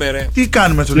Ιορδάνη λέμε, ρε. Τι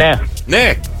κάνουμε, του Ναι.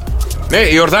 Ναι,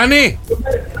 Ιορδάνη.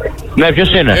 Ναι, ποιος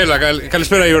είναι? Έλα,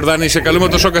 καλησπέρα Ιορδάνη. Σε καλούμε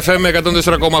το Σοκ FM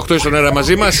 104,8 στον αέρα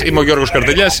μαζί μας. Είμαι ο Γιώργος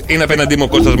Καρτελιάς. Είναι απέναντί μου ο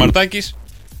Κώστας Μαρτάκης.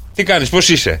 Τι κάνεις, πώς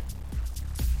είσαι?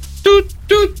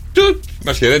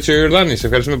 Μας χαιρέτησε ο Ιορδάνης. Σε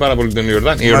ευχαριστούμε πάρα πολύ τον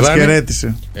Ιορδάνη. Μας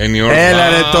χαιρέτησε. Έλα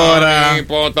ρε τώρα.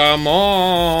 Ποταμό.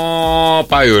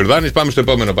 Πάει ο Ιορδάνης. Πάμε στο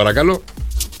επόμενο, παρακαλώ.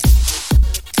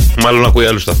 Μάλλον ακούει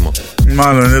άλλο σταθμό.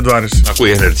 Μάλλον δεν του άρεσε.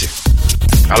 Ακούει Energy.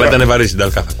 Αλλά ήταν βαρύ στην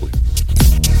ταλκά, θα ακούει.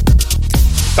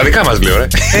 Τα δικά μας λέω, ρε.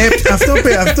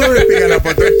 Αυτό πήγα να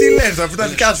πω. Τι λες, αφού τα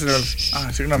δικά σου.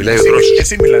 Συγγνώμη.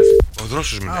 Εσύ μιλάς. Ο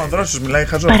Δρόσος μιλάει. Ο Δρόσος μιλάει,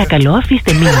 χαζό. Παρακαλώ,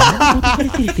 αφήστε μήνυμα από το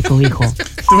χαρακτηριστικό ήχο.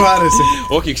 Του άρεσε.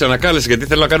 Όχι, ξανακάλεσε γιατί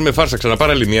θέλω να κάνουμε φάρσα.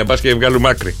 Ξαναπάρα άλλη μία, πας και βγάλουμε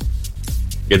άκρη.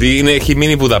 Γιατί έχει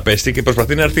μείνει η Βουδαπέστη και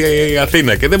προσπαθεί να έρθει η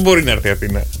Αθήνα και δεν μπορεί να έρθει η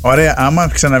Αθήνα. Ωραία, άμα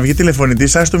ξαναβγεί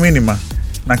τηλεφωνητής, ας το μήνυμα.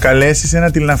 Να καλέσεις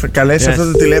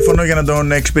αυτό το τηλέφωνο για να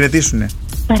τον εξυπηρετήσουν.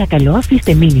 Παρακαλώ,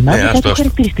 αφήστε μήνυμα από το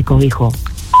χαρακτηριστικό ήχο.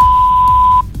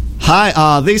 Hi,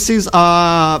 this is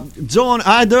John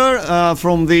Eider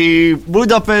from the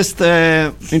Budapest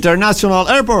International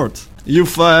Airport.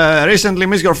 You've recently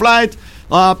missed your flight.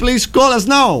 Please call us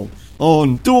now on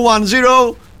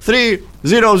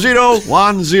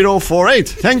 210-300-1048.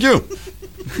 Thank you.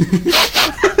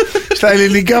 Στα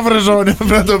ελληνικά βραζόνια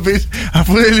πρέπει να το πεις,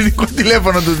 αφού ελληνικό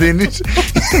τηλέφωνο του δίνεις.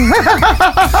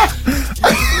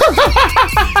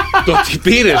 Το ότι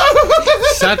πήρες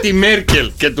σαν τη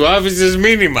Μέρκελ και του άφησες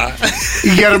μήνυμα.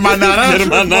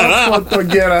 Γερμαναρά. Τον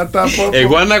κερατά.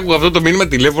 Εγώ αν άκουγα αυτό το μήνυμα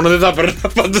τηλέφωνο δεν θα παίρνα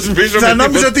πάντως πίσω. Θα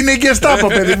νόμιζα ότι είναι και στάπο,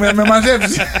 παιδί με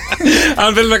μαζέψει.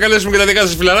 Αν θέλετε να καλέσουμε και τα δικά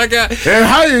σας φιλαράκια.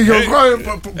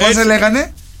 Πώς σε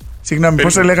λέγανε? Συγγνώμη,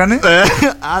 πώς σε λέγανε?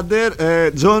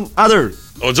 John Eider.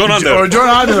 Ο Τζον Άντερ. Ο Τζον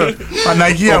Άντερ.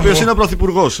 Παναγία μου. Ο οποίος είναι ο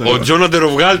πρωθυπουργός. Ο Τζον Άντερ ο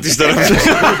βγάλτης τώρα.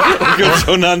 Και ο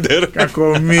Τζον Άντερ.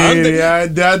 Κακομοίρια.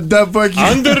 Άντερ από εκεί.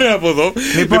 Άντερ ρε από εδώ.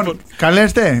 Λοιπόν,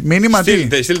 καλέστε. Μήνυμα τι?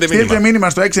 Στείλτε μήνυμα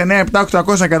στο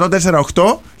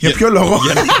 697-800-1048. Για ποιο λόγο?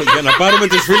 Για να πάρουμε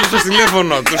τους φίλους στο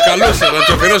τηλέφωνο. Τους καλούς σας. Να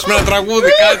τους αφιερώσουμε ένα τραγούδι,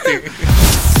 κάτι.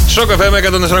 Σοκ FM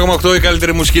 104,8, η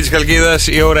καλύτερη μουσική της Χαλκίδας.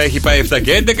 Η ώρα έχει πάει 7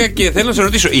 και 11 και θέλω να σε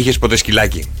ρωτήσω, είχες ποτέ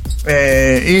σκυλάκι?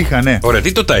 Είχα, ναι. Ωραία,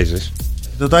 τι το τάιζες?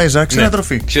 Το τάιζα, ξηρά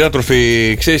τροφή. Ξηρά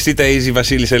τροφή. Ξέρεις τι ταΐζει η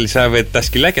Βασίλισσα Ελισάβετ τα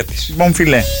σκυλάκια της?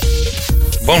 Μπονφιλέ.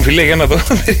 Μπονφιλέ, για να δω.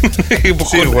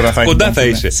 Σίγουρα θα έχει. Κοντά θα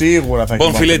είσαι. Σίγουρα θα έχει.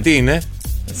 Μπονφιλέ τι είναι?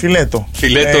 Φιλέτο.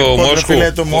 Φιλέτο Μόσχου.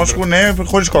 Φιλέτο Μόσχου, ναι,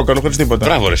 χωρίς κόκαλο, χωρίς τίποτα.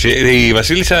 Μπράβο, ρε. Η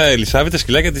Βασίλισσα Ελισάβετ τα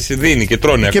σκυλάκια της δίνει και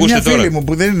τρώνε. Και μια φίλη μου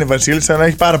που δεν είναι Βασίλισσα, αλλά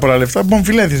έχει πάρα πολλά λεφτά,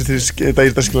 μπονφιλέ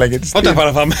τα σκυλάκια της. Όταν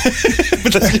παραφάμε με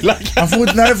τα σκυλάκια. Αφού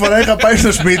την άλλη φορά είχα πάει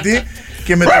στο σπίτι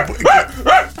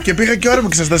και πήγα και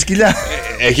όρμηξα στα σκυλιά.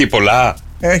 Έχει πολλά.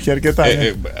 Έχει αρκετά.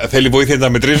 Θέλει βοήθεια να τα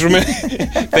μετρήσουμε.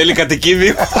 Θέλει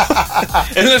κατοικίδιο.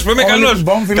 Έλα, σου είμαι καλός.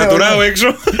 Κατουράω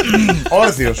έξω.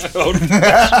 Όρθιος.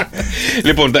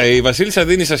 Λοιπόν, η Βασίλισσα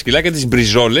δίνει στα σκυλάκια της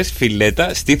μπριζόλες,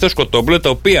 φιλέτα, στήθος, κοτόπουλο, τα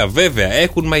οποία βέβαια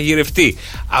έχουν μαγειρευτεί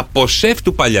από σεφ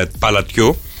του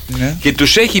παλατιού. Ναι. Και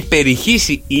τους έχει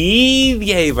περιχύσει η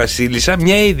ίδια η Βασίλισσα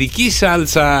μια ειδική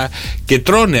σάλτσα και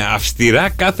τρώνε αυστηρά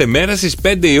κάθε μέρα στις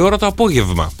 5 η ώρα το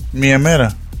απόγευμα. Μία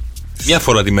μέρα. Μια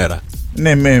φορά τη μέρα.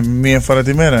 Ναι, μία φορά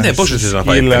τη μέρα. Ναι, πόσο θες να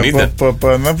φάει? 50?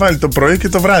 Να βάλει το πρωί και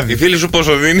το βράδυ. Η φίλη σου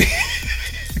πόσο δίνει?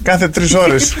 Κάθε 3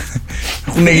 ώρες.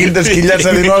 Έχουν γίνει τα σκυλιά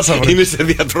σαν δεινόσαυρο. Είναι σε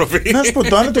διατροφή. Να σου πω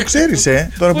το άλλο, το ξέρεις,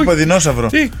 τώρα που είπα δεινόσαυρο.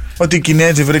 Ότι οι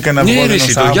Κινέζοι βρήκαν αυγό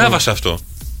δεινοσαύρου. Το διάβασα αυτό.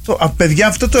 Παιδιά,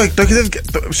 αυτό το έχετε.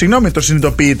 Συγγνώμη, το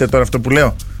συνειδητοποιείτε τώρα αυτό που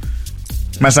λέω?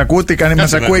 Μας ακούει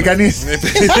κανείς?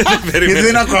 Γιατί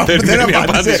δεν ακούω. Δεν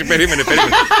απάντησε. Περίμενε.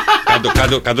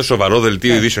 Κάτω σοβαρό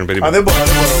δελτίο ειδήσεων. Δεν μπορώ.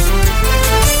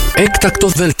 Έκτακτο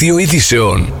δελτίο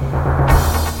ειδήσεων.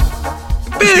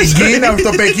 Στην Κίνα, το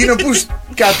Πεκίνο, που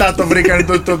κατά το βρήκανε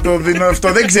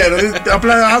αυτό, δεν ξέρω.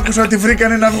 Απλά άκουσα ότι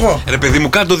βρήκανε ένα αυγό. Ρε παιδί μου,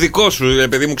 κάτω δικό σου. Ρε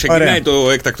παιδί μου, ξεκινάει το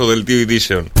έκτακτο δελτίο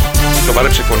ειδήσεων.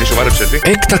 Σοβάρεψε φωνή, σοβάρεψε τι.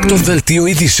 Έκτακτο δελτίο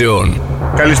ειδήσεων.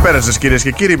 Καλησπέρα σας κυρίες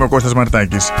και κύριοι, είμαι ο Κώστας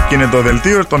Μαρτάκης. Και είναι το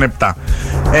δελτίο των 7.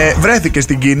 Βρέθηκε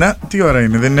στην Κίνα. Τι ώρα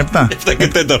είναι, δεν είναι 7? 7 και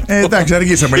 4. Εντάξει,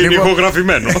 αργήσαμε λίγο. Είναι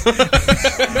ηχογραφημένο.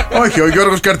 Όχι, ο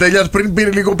Γιώργος Καρτελιάς πριν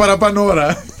πήρε λίγο παραπάνω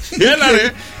ώρα. Έλα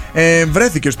ρε.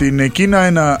 Βρέθηκε στην Κίνα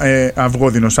ένα αυγό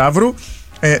δεινοσαύρου.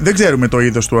 Δεν ξέρουμε το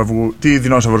είδος του αυγού, τι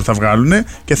δεινόσαυρο θα βγάλουν.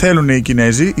 Και θέλουν οι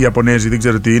Κινέζοι, οι Ιαπωνέζοι, δεν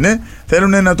ξέρω τι είναι,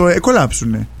 θέλουν να το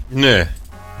εκολάψουν. Ναι.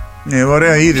 Ναι,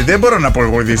 ωραία, ήδη. Δεν μπορώ να πω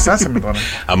εγώ ειδήσεις. Άσε με τώρα.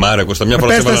 Αμάρα, Κώστα, μια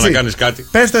φορά σε έβαλα να κάνεις κάτι.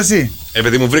 Πες το εσύ.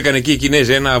 Επειδή μου βρήκαν εκεί οι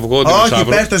Κινέζοι ένα αυγό δεινοσαύρου. Όχι,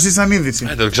 πες το εσύ σαν είδηση.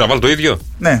 Το ξαναβάλω το ίδιο.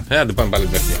 Ναι. Άντε πάμε πάλι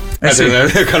τέτοια.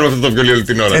 Να κάνουμε αυτό το βιολί όλη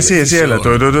την ώρα. Εσύ, έλα.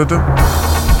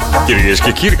 Κυρίες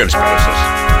και κύριοι, καλησπέρα σας.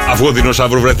 Αυγό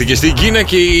δεινοσαύρου βρέθηκε στην Κίνα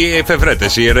και οι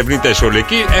εφευρέτες, οι ερευνητές όλοι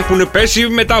εκεί έχουν πέσει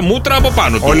με τα μούτρα από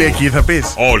πάνω του. Όλοι εκεί θα πεις?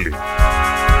 Όλοι.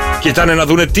 Κοιτάνε να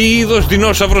δούνε τι είδος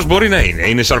δεινόσαυρος μπορεί να είναι.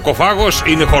 Είναι σαρκοφάγος,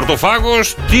 είναι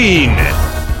χορτοφάγος, τι είναι.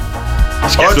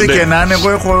 Ό,τι και να είναι, εγώ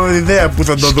έχω ιδέα που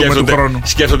θα το δούμε του χρόνου.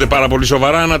 Σκέφτονται πάρα πολύ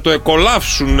σοβαρά να το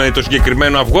εκολάψουν το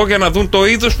συγκεκριμένο αυγό για να δουν το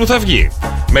είδος που θα βγει.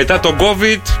 Μετά το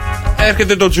COVID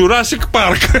έρχεται το Jurassic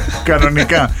Park.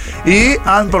 Κανονικά. Ή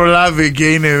αν προλάβει και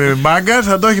είναι μάγκα,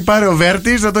 θα το έχει πάρει ο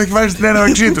Βέρτης, θα το έχει βάλει στην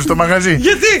έναρξή του στο μαγαζί.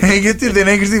 Γιατί? Γιατί δεν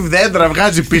έχει δει δέντρα,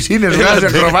 βγάζει πισίνες, βγάζει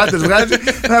ακροβάτες, βγάζει.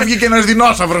 Θα βγει και ένας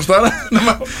δεινόσαυρος τώρα.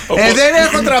 Δεν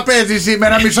έχω τραπέζι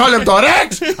σήμερα, μισό λεπτό.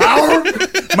 Ρεξ!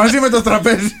 Μαζί με το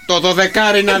τραπέζι. Το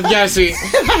δεκάρι να αδειάσει.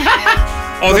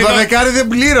 Το δεκάρι δεν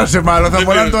πλήρωσε, μάλλον. Θα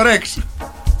μποράνε το Ρεξ.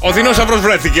 Ο δεινόσαυρος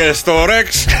βρέθηκε στο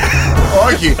Ρεξ.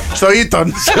 Όχι, στο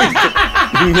Ήτον.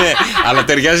 Ναι, αλλά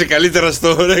ταιριάζει καλύτερα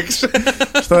στο Ρεξ.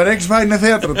 Στο Ρεξ είναι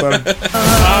θέατρο τώρα.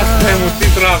 Αχ, μου, τι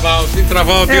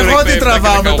τραβάω. Εγώ τι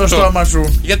τραβάω με το στόμα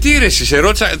σου. Γιατί ρε, σε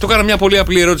ρώτησα, του έκανα μια πολύ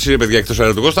απλή ερώτηση, ρε παιδιά, εκτός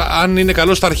αέρα του Κώστα, αν είναι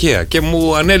καλός στα αρχαία. Και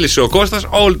μου ανέλησε ο Κώστας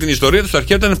όλη την ιστορία του στα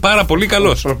αρχαία, ήταν πάρα πολύ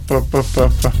καλός.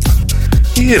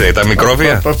 Τι ρε, τα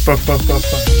μικρόβια.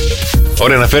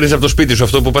 Ωραία, να φέρεις από το σπίτι σου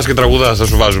αυτό που πας και τραγουδάς, θα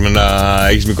σου βάζουμε να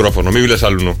έχεις μικρόφωνο. Μην μιλάς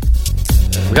αλλού.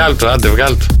 Βγάλ' το, άντε,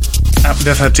 βγάλ' το.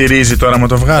 Δεν θα τσιρίζει τώρα με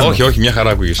το βγάλω. Όχι, μια χαρά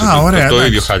ακούγεσαι. Ωραία, το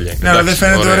ίδιο χάλια. Ναι, αλλά δεν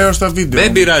φαίνεται ωραίο στο βίντεο.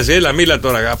 Δεν πειράζει, έλα, μίλα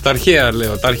τώρα. Από τα αρχαία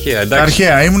λέω. Τα αρχαία, τα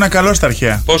αρχαία, ήμουνα καλό στα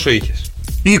αρχαία. Πόσο είχες?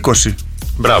 20.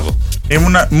 Μπράβο.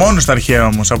 Ήμουνα μόνο στα αρχαία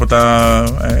όμως από τα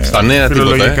στα νέα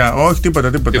φιλολογικά. Όχι, τίποτα.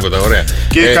 Ωραία.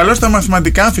 Και καλό στα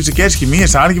μαθηματικά, φυσικές,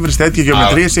 χημίες, álγεβρες, τέτοια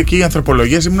γεωμετρίες, εκεί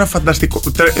ανθρωπολογίες. Ήμουνα φανταστικό.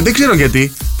 Δεν ξέρω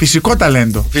γιατί. Φυσικό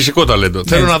ταλέντο. Φυσικό ταλέντο.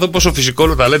 Θέλω να δω πόσο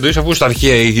φυσικό ταλέντο είσαι, αφού στα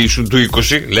αρχαία ήσουν του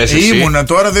 20. Λες εσύ. Ήμουνα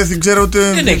τώρα, δεν ξέρω ούτε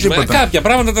τίποτα. Κάποια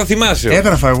πράγματα τα θυμάσαι.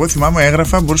 Έγραφα, εγώ θυμάμαι,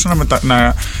 μπορούσα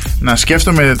να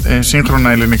σκέφτομαι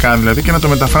σύγχρονα ελληνικά δηλαδή και να το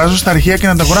μεταφράζω στα αρχαία και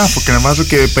να τα γράφω και να βάζω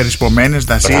και περισπωμένες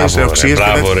δασίες, οξίες.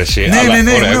 Μπράβο, ρε, εσύ.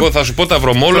 Ναι, ωραία, εγώ θα σου πω τα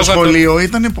βρωμόλογα. Στο σχολείο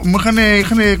μου είχαν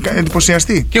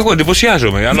εντυπωσιαστεί. Και εγώ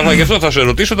εντυπωσιάζομαι, αλλά γι' αυτό θα σε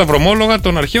ρωτήσω τα βρωμόλογα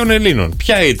των αρχαίων Ελλήνων.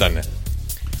 Ποια ήτανε?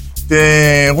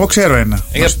 Εγώ ξέρω ένα.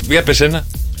 Για πες ένα.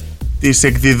 Της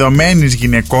εκδιδωμένης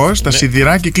γυναικός, τα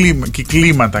σιδηρά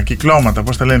κυκλώματα,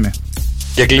 πώς τα λένε.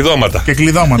 Και κλειδώματα. Και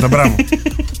κλειδώματα, μπράβο.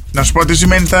 Να σου πω τι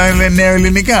σημαίνει τα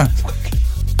νεοελληνικά.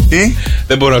 Τι?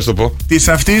 Δεν μπορώ να σου το πω. Τη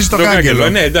αυτή το κάγκελο.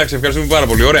 Ναι, εντάξει, ευχαριστούμε πάρα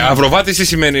πολύ. Ωραία. Αυροβάτης τι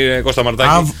σημαίνει, Κώστα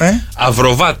Μαρτάκη?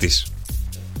 Αυροβάτης.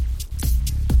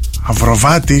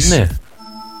 Αυροβάτης. Ναι.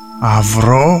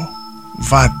 Αυροβάτης.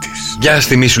 Για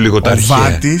θυμίσου λίγο τα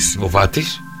αρχαία.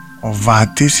 Ο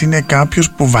βάτης είναι κάποιος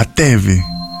που βατεύει.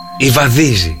 Ή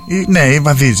βαδίζει. Ναι, ή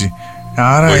βαδίζει.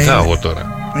 Άρα βοηθάω εγώ τώρα.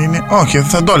 Όχι,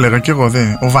 θα το έλεγα κι εγώ.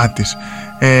 Ο βάτης.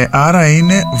 Άρα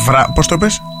είναι. Πώς το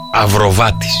πες?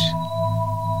 Αυροβάτης.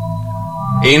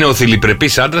 Είναι ο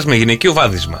θηλυπρεπής άντρας με γυναικείο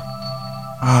βάδισμα.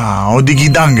 Ο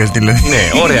ντιγκιντάγκας δηλαδή. Ναι,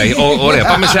 ωραία.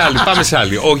 Πάμε σε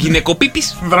άλλη. Ο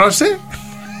γυναικοπίπης. Δρώσε.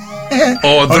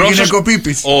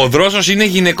 Ο δρόσος είναι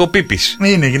γυναικοπίπης.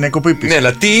 Είναι γυναικοπίπης. Ναι,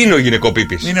 αλλά τι είναι ο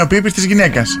γυναικοπίπης? Είναι ο πίπης της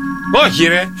γυναίκας. Όχι,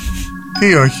 ρε.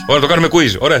 Τι όχι? Ωραία, το κάνουμε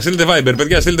quiz. Ωραία, στείλτε Viber,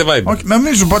 παιδιά, στείλτε Viber. Όχι, να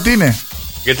μην σου πω τι είναι.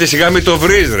 Γιατί σιγά μην το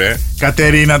βρεις, ρε.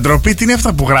 Κατερίνα, ντροπή, τι είναι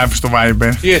αυτά που γράφει στο Viber?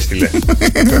 Τι έστειλε?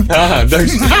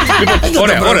 Εντάξει.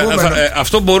 Ωραία.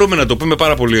 Αυτό μπορούμε να το πούμε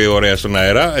πάρα πολύ ωραία στον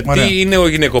αέρα. Τι είναι ο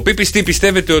γυναικοπίπης, τι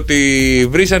πιστεύετε ότι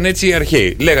βρήσαν έτσι οι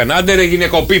αρχαίοι? Λέγανε, άντε ρε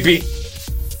γυναικοπίπη.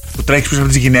 Που τρέχει πίσω από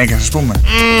τις γυναίκες, ας πούμε.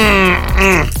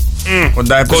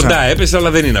 Κοντά έπεσε, αλλά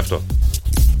δεν είναι αυτό.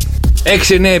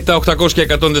 6, 9, 7, 800 και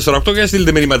 148 για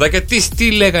στείλτε μηνυματάκια.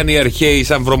 Τι λέγανε οι αρχαίοι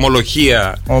σαν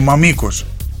βρωμολογία? Ο Μαμίκος.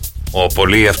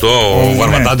 Πολύ αυτό, ο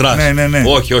Βαρβατάντρας. Ναι.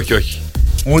 Όχι.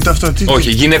 Ούτε αυτό, τι. Όχι,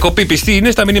 γυναικοπίπης τι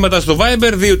είναι? Στα μηνύματα στο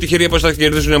Viber. 2 τυχεροί που θα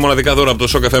κερδίσουν μοναδικά δώρα από το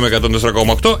Σοκ FM με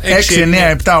 104,8. 6, 9,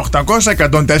 7, 800,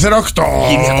 104,8.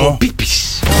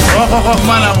 Γυναικοπίπης.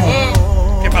 Μάνα μου.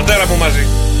 Και πατέρα μου μαζί.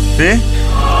 Τι?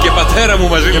 Και πατέρα μου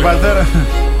μαζί. Και πατέρα.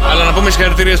 Αλλά να πούμε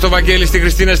συγχαρητήρια στο Βαγγέλη, στη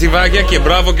Χριστίνα, στη Βάγια και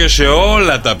μπράβο και σε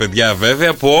όλα τα παιδιά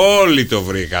βέβαια που όλοι το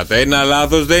βρήκατε. Ένα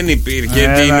λάθος δεν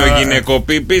υπήρχε. Τι είναι ο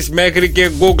γυναικοπίπης, μέχρι και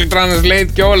Google Translate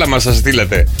και όλα μας σας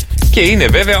στείλατε. Και είναι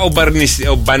βέβαια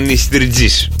ο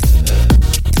Μπανιστριτζής.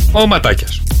 Ο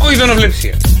Ματάκιας. Ο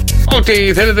Ιδωνοβλεψίας.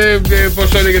 Ό,τι θέλετε, πώς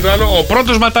το έλεγε το άλλο. Ο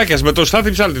πρώτος Ματάκιας με το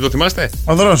Στάθη Ψάλτη, το θυμάστε?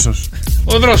 Ο Δρόσος.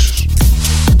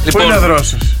 Λοιπόν, πού είναι ο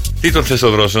Δρόσος? Τι τον θες ο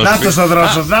Δρόσο? Νάτος ο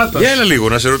Δρόσος, νάτος. Για έλα λίγο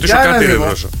να σε ρωτήσω κάτι, ρε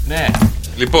Δρόσο. Ναι.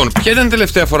 Λοιπόν, ποια ήταν η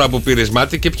τελευταία φορά που πήρες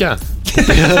μάτι και ποια?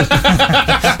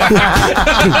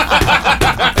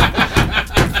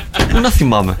 Πού να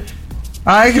θυμάμαι.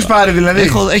 Έχεις πάρει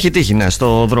δηλαδή? Έχει τύχει, ναι,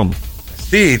 στο δρόμο.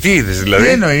 Τι είδες δηλαδή? Τι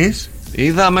εννοείς?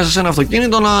 Είδα μέσα σε ένα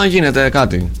αυτοκίνητο να γίνεται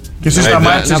κάτι. Και εσύ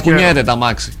σταμάτησες? Να κουνιέται τα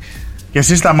μάξι. Και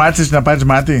εσύ σταμάτησες να πάρεις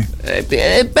μάτι?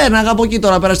 Πέρναγα από εκεί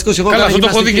τώρα, περαστικός εγώ. Καλά, αυτό το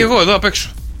έχω δει και εγώ εδώ απ' έξω.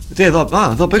 Τι εδώ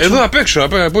απ' έξω? Εδώ απ' έξω,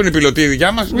 που είναι η πιλωτή η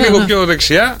δικιά μας, λίγο πιο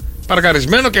δεξιά,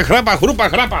 παρκαρισμένο και χράπα,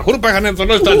 χρούπα, είχαν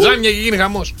ενθονώσει τα τζάμια και γίνει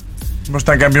χαμός. Μήπως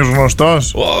ήταν κάποιος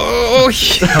γνωστός?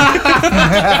 Όχι.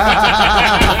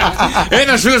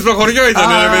 Ένας φίλος στο χωριό ήταν.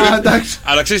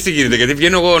 Αλλά ξέρεις τι γίνεται? Γιατί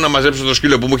βγαίνω εγώ να μαζέψω το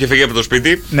σκύλο που μου είχε φύγει από το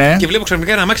σπίτι και βλέπω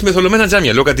ξαφνικά ένα αμάξι με θολωμένα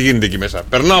τζάμια. Λέω κάτι γίνεται εκεί μέσα.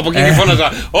 Περνάω από εκεί και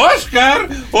φώναζα Όσκαρ!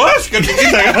 Όσκαρ!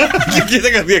 Και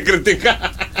κοίταγα διακριτικά.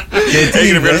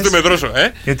 Έγινε ευχαριστούμε δρόσο.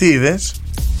 Γιατί είδες?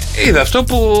 Είδα αυτό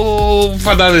που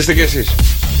φαντάζεστε κι εσείς.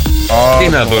 Τι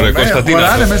να δω, ρε Κώστα, τι να δω.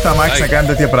 Χωράνε μέσα στα αμάξια να κάνουν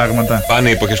τέτοια πράγματα. Πάνε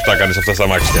οι εποχές που τα κάνεις αυτά στα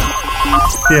αμάξια.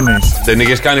 Τι εννοείς? Δεν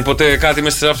είχες κάνει ποτέ κάτι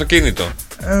μέσα στο αυτοκίνητο?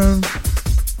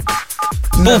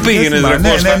 Πού πήγαινες, ρε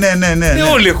Κώστα? Ναι.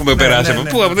 Όλοι έχουμε περάσει.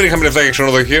 Πού δεν είχαμε λεφτά για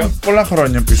ξενοδοχείο? Πολλά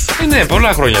χρόνια πίσω. Ναι,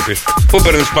 πολλά χρόνια πίσω. Πού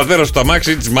παίρνεις του πατέρα σου το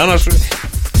αμάξι ή της μάνας σου?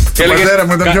 Ο πατέρα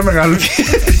μου ήταν πιο μεγάλο.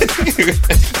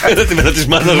 Εμένα της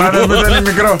μάνας μου. Μάνα μου ήταν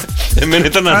μικρό. Εμένα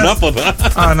ήταν ανάποδα.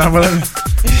 Ανάποδα.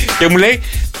 Και μου λέει,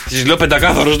 της λέω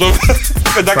πεντακάθαρος το.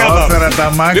 Πεντακάθαρα τα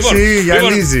αμάξι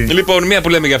γυαλίζει. Λοιπόν, μία που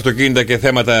λέμε για αυτοκίνητα και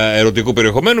θέματα ερωτικού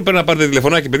περιεχομένου, πρέπει να πάρετε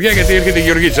τηλεφωνάκι, παιδιά, γιατί έρχεται η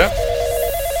Γιωργίτσα.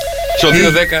 Στο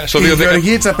 210. Η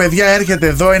Γιωργίτσα, παιδιά, έρχεται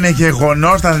εδώ, είναι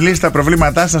γεγονός. Θα λύσει τα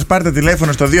προβλήματά σας. Πάρτε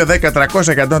τηλέφωνο στο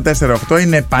 210-300-1048.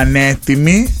 Είναι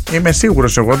πανέτοιμη. Είμαι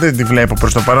σίγουρος εγώ, δεν τη βλέπω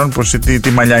προς το παρόν πως τι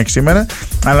μαλλιά έχει σήμερα.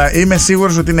 Αλλά είμαι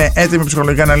σίγουρος ότι είναι έτοιμη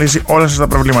ψυχολογικά να λύσει όλα σας τα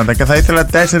προβλήματα. Και θα ήθελα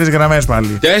 4 γραμμές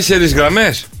πάλι. 4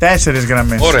 γραμμές. 4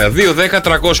 γραμμές. Ωραία.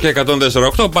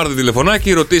 210-300-1048. Πάρτε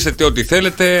τηλεφωνάκι, ρωτήστε ό,τι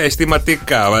θέλετε.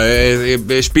 Αισθηματικά,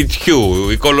 σπιτιού,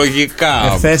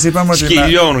 οικολογικά,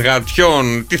 σκυλιών,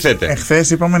 γατιών. Τι θέτε? Εχθές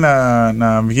είπαμε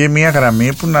να βγει μια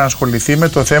γραμμή που να ασχοληθεί με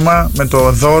το θέμα, με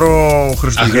το δώρο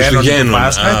Χριστουγέννων, του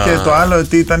Πάσχα, και το άλλο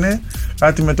τι ήτανε,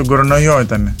 κάτι με τον κορονοϊό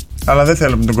ήτανε. Αλλά δεν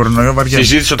θέλουμε τον κορονοϊό, βαριέμαι.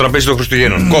 Συζήτηση στο τραπέζι των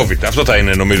Χριστουγέννων. COVID. Αυτό θα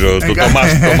είναι νομίζω το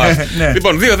must.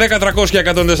 Λοιπόν,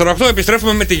 210-300-1048.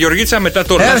 Επιστρέφουμε με τη Γιωργίτσα μετά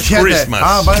το Last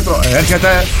Christmas. Βάλε το.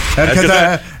 Έρχεται.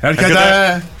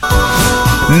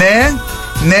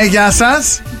 Ναι, γεια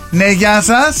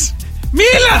σας.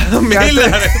 Μίλα!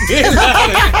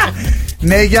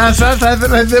 Ναι, γεια σας.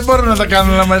 Δεν μπορώ να τα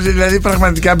κάνω όλα μαζί. Δηλαδή,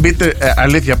 πραγματικά μπείτε.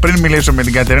 Αλήθεια, πριν μιλήσω με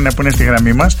την Κατερίνα που είναι στη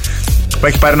γραμμή μας, που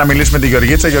έχει πάρει να μιλήσει με τη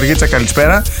Γιωργίτσα. Γιωργίτσα,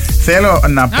 καλησπέρα. Θέλω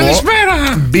να πω.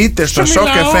 Καλησπέρα! Μπείτε στο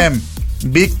Shock FM.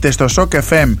 Μπείτε στο Shock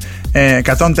FM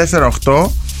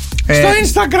 104.8.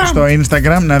 Στο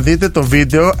Instagram να δείτε το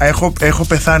βίντεο. Έχω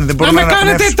πεθάνει. Δεν μπορώ να με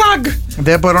κάνετε tag.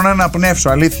 Δεν μπορώ να αναπνεύσω,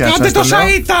 αλήθεια. Κάντε το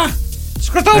Σαΐτα.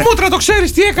 Σκοτάω μούτρα, το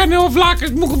ξέρεις τι έκανε ο Βλάκας.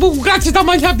 Μου κράτησε τα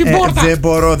μαλλιά από την πόρτα.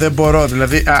 Δεν μπορώ.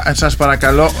 Δηλαδή, σας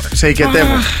παρακαλώ, σε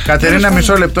οικετεύω. Κατερίνα,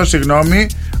 μισό λεπτό, συγγνώμη.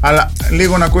 Αλλά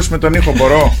λίγο να ακούσουμε τον ήχο,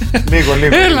 μπορώ? Λίγο.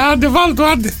 Έλα, άντε, βάλ' το,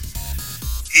 άντε.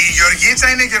 Η Γιωργίτσα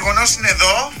είναι γεγονός, είναι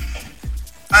εδώ.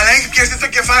 Αλλά έχει πιαστεί το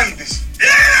κεφάλι της.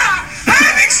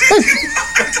 Άνοιξε την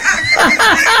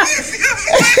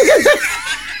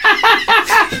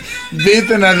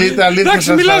Μπείτε να δείτε, αλήθεια.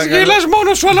 Εντάξει, μιλάς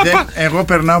μόνος σου, αλλά εγώ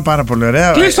περνάω πάρα πολύ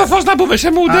ωραία. Κλείς το φως να πούμε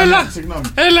σε μούντελα.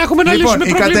 Έλα, έχουμε να λύσουμε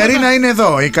προβλήματα. Η Κατερίνα είναι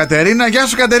εδώ. Η Κατερίνα, γεια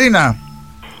σου Κατερίνα.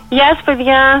 Γεια σου,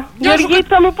 παιδιά.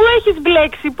 Γιωργίτσα μου, πού έχεις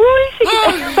μπλέξει, πού είσαι?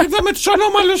 Εδώ με τους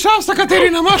ανώμαλους, άστα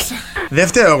Κατερίνα, μάστα. Δεν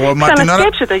φταίω εγώ.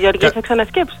 Ξανασκέψου το Γιωργίτσα,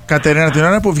 ξανασκέψου. Κατερίνα, την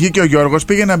ώρα που βγήκε ο Γιώργος,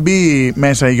 πήγε να μπει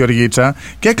μέσα η Γιωργίτσα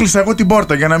και έκλεισα εγώ την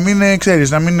πόρτα για να μην, ξέρεις,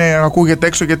 να μην ακούγεται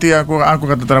έξω, γιατί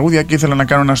άκουγα τα τραγούδια και ήθελα να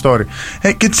κάνω ένα story.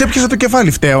 Και της έπιασα το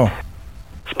κεφάλι, φταίω.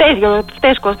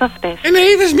 Φταίς Κώστα, φταίς. Ναι,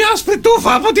 είδες μια άσπρη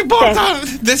τούφα από την πόρτα.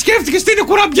 Δεν σκέφτηκες τι είναι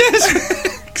κουραμπιές?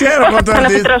 Ξέρω εγώ το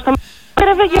αντίθετο.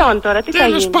 Τώρα, τι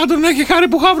τέλος πάντων, έχει χάρη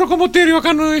που χαύρο κομμωτήριο,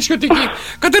 κάνω ισιωτική.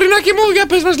 Κατερινάκη μου, για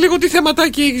πες μας λίγο τι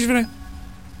θεματάκι έχεις, βρε.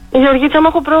 Γιωργίτσα μου,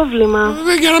 έχω πρόβλημα.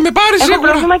 Για να με πάρεις έχω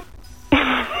σίγουρα. Πρόβλημα...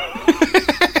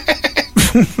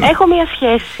 έχω μια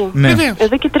σχέση. Ναι.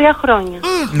 Εδώ και 3 χρόνια.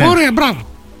 Ναι. Ωραία, μπράβο.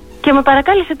 Και με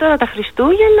παρακάλεσε τώρα τα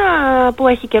Χριστούγεννα, που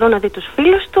έχει καιρό να δει τους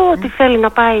φίλους του, ότι θέλει να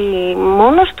πάει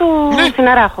μόνος του στην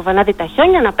Αράχοβα, να δει τα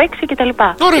χιόνια, να παίξει κτλ.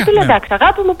 Και του λέω, εντάξει,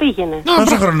 αγάπη μου, πήγαινε.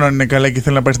 Πόσο χρονών είναι καλά και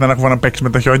θέλει να πάει στην Αράχοβα να παίξει με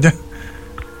τα χιόνια?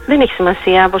 Δεν έχει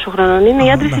σημασία πόσο χρονών είναι.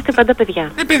 Οι άντρες είστε πάντα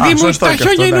παιδιά. Παιδί μου, τα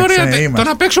χιόνια είναι ωραία. Το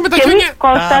να παίξω με τα χιόνια.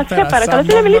 Κώστα, σε παρακαλώ,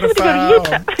 θέλω να μιλήσω με την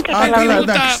Γιωργίτσα.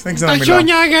 Τα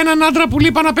χιόνια για έναν άντρα που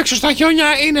λείπα να παίξω στα χιόνια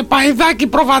είναι παϊδάκι,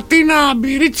 προβατίνα,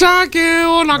 μπυρίτσα και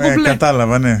όλα κομπλέ.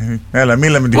 Κατάλαβα, ναι. Έλα,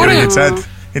 μίλα με την Γιωργίτσα.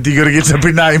 Γιατί η Γιωργίτσα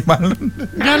πεινάει, μάλλον.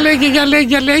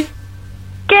 Για λέει.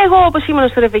 Και εγώ, όπως ήμουν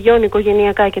στο ρεβεγιόν,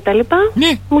 οικογενειακά κτλ.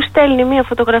 Ναι. Μου στέλνει μια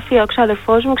φωτογραφία ο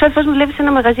ξάδερφός μου. Ο ξάδερφός μου δουλεύει σε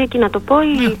ένα μαγαζί εκεί, να το πω.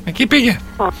 Ή... εκεί πήγε.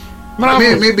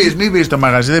 Μην πεις το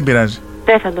μαγαζί, δεν πειράζει.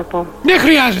 Δεν θα το πω. Δεν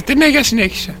χρειάζεται, ναι, για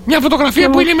συνέχισε. Μια φωτογραφία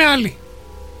που είναι με άλλη.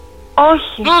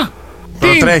 Όχι.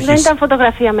 Δεν ήταν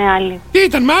φωτογραφία με άλλη. Τι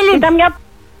ήταν, με άλλον?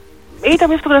 Ήταν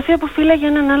μια φωτογραφία που φύλαγε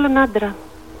έναν άλλον άντρα.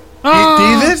 Τι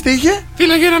είδες, τι είχε?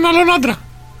 Φύλαγε έναν άλλον άντρα.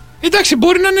 Εντάξει,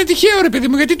 μπορεί να είναι τυχαίο, ρε παιδί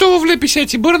μου, γιατί το βλέπεις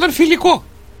έτσι. Μπορεί να ήταν φιλικό.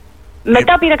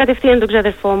 Μετά πήρα κατευθείαν τον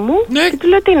ξαδερφό μου και του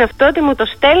λέω τι είναι αυτό, ότι μου το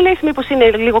στέλνεις, μήπως είναι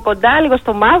λίγο κοντά, λίγο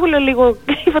στο μάγουλο, λίγο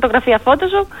η φωτογραφία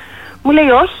Photoshop. Μου λέει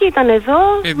όχι, ήταν εδώ,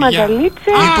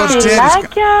 μαγκαλίτσες,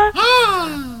 φυλάκια.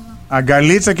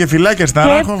 Αγκαλίτσα και φυλάκια στα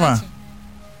Ράχοβα.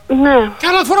 Ναι. Και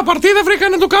άλλα φορά παρτίδα βρήκα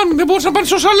να το κάνουν, δεν μπορούσα να πάνε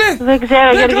στο σαλέ. Δεν ξέρω,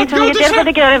 Γιωργίτσα, γιατί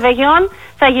έρχονται και ο Ρεβεγιόν,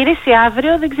 θα γυρίσει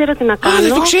αύριο, δεν ξέρω τι να κάνω.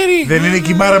 Δεν το ξέρει. Δεν είναι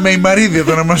και η Μάρα με η Μαρίδη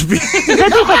εδώ να μας πει. Δεν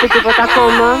του είπατε τίποτα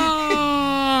ακόμα.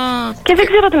 Και δεν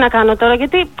ξέρω τι να κάνω τώρα,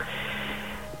 γιατί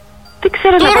δεν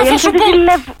ξέρω τώρα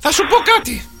να πω. Θα σου πω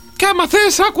κάτι. Και άμα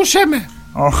θες, άκουσέ με.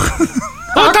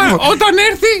 Όταν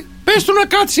έρθει, πες του να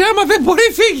κάτσει. Άμα δεν μπορεί,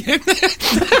 φύγε.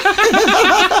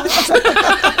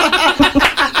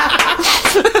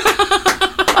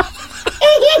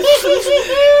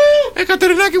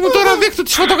 Κατερινάκη μου, τώρα δείχνω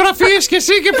τις φωτογραφίες και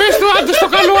εσύ και πες του άντε στο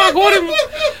καλό αγόρι μου.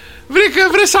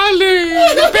 Βρες άλλη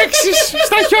να παίξεις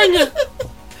στα χιόνια.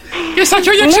 Και στα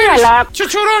χιόνια ξέρεις,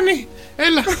 τσοτσορώνει.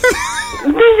 Έλα.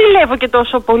 Δεν ζηλεύω και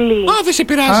τόσο πολύ. Δεν σε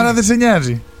πειράζει. Άρα δεν σε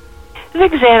νοιάζει. Δεν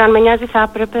ξέρω αν με νοιάζει, θα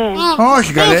έπρεπε.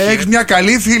 Όχι καλέ, έχεις μια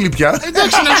καλή φίλη πια.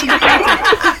 Εντάξει, να σου πω κάτι.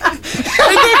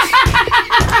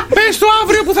 Πες του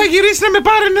αύριο που θα γυρίσει να με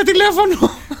πάρει ένα τηλέφωνο.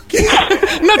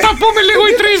 Να τα πούμε λίγο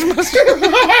οι τρεις μας.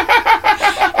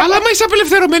 Αλλά άμα είσαι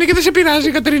απελευθερωμένη και δεν σε πειράζει,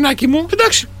 Κατερινάκη μου,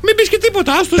 εντάξει, μην πεις και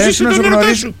τίποτα. Ας το ζήσει τον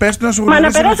ερωτά σου. Πες του να σου γνωρίσει. Μα να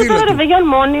ένα περάσω φίλο τώρα Ρεβεγιόν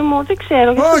μόνη μου, δεν ξέρω.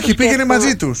 Όχι, πήγαινε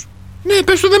μαζί τους. Ναι,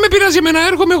 πες του δεν με πειράζει εμένα,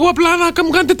 έρχομαι εγώ απλά να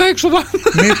μου κάνετε τα έξοδα.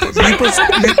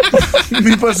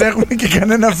 Μήπως έχουμε και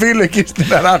κανένα φίλο εκεί στην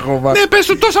Ράχοβα. Ναι, πες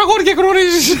του τόσα αγόρια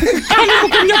γνωρίζεις. Κάνε μου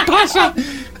και μια πάσα.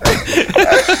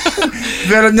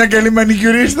 Θέλω μια καλή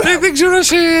μανικιουρίστα. Δεν ξέρω να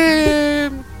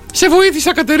σε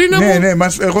βοήθησα, Κατερίνα μου. Ναι,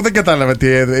 εγώ δεν κατάλαβα τι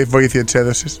βοήθεια της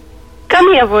έδωσες.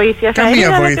 Καμία βοήθεια.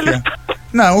 Καμία βοήθεια.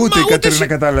 Να, ούτε η Κατερίνα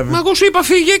κατάλαβε. Μα εγώ σου είπα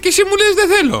φύγε και εσύ μου λες δεν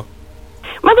θέλω.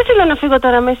 Μα δεν θέλω να φύγω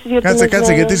τώρα μέσα στις 2 μήνες.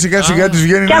 Κάτσε, γιατί σιγά σιγά της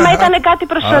βγαίνει. Και άμα ήταν κάτι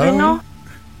προσωρινό,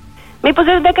 μήπως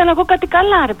δεν έκανα εγώ κάτι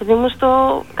καλά, ρε παιδί μου, στο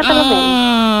καταλαβαίνω.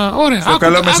 Ωραία. Στο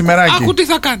καλό μεσημεράκι. Άκου τι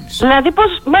θα κάνεις. Δηλαδή πως,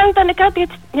 μάλλον ήταν κάτι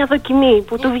έτσι, μια δοκιμή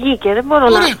που του βγήκε, δεν μπορώ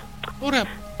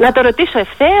να το ρωτήσω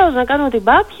ευθέως, να κάνουμε την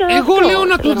πάπια. Εγώ λέω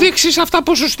να του δείξεις αυτά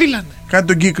που σου στείλανε. Κάτι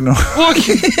τον κύκνο.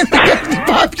 Όχι.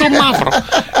 Το μαύρο.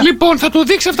 Λοιπόν, θα του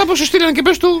δείξεις αυτά που σου στείλανε και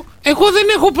πες του, εγώ δεν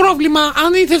έχω πρόβλημα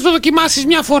αν ήθελες να το δοκιμάσεις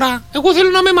μια φορά. Εγώ θέλω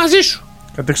να είμαι μαζί σου.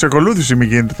 Κατά εξακολούθηση μην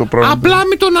γίνεται το πρόβλημα. Απλά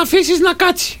μην τον αφήσεις να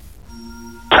κάτσει.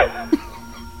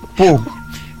 Πού?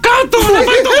 Κάτω! Να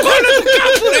πάει το κόλλο του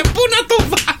κάτω, ρε! Πού να το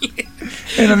βάλει?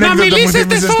 Να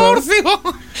μιλήσετε στο όρθιο.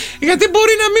 Γιατί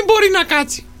μπορεί να μην μπορεί να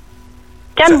κάτσει.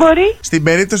 Και αν μπορεί. Στην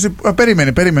περίπτωση.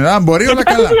 Περίμενε. Αν μπορεί, όλα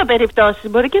καλά. Υπάρχουν δύο περιπτώσεις.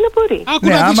 Μπορεί και να μπορεί.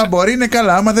 Ναι, άμα μπορεί είναι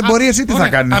καλά. Άμα δεν μπορεί, εσύ τι θα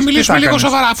κάνεις? Θα μιλήσουμε λίγο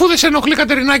σοβαρά. Αφού δεν σε ενοχλεί,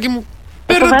 Κατερινάκη μου.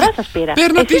 Σοβαρά σας πήρα.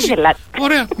 Εσείς γελάτε.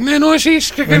 Ωραία. Ναι, ενώ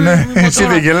εσείς. Εσύ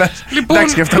δεν γελάς.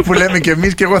 Εντάξει, και αυτά που λέμε κι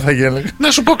εμείς και εγώ θα γέλαγα.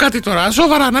 Να σου πω κάτι τώρα.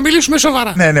 Σοβαρά, να μιλήσουμε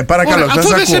σοβαρά. Ναι, παρακαλώ. Αφού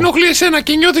δεν σε ενοχλεί εσένα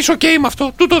και νιώθεις OK με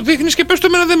αυτό, του το δείχνεις και πες του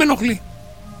εμένα δεν με ενοχλεί.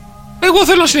 Εγώ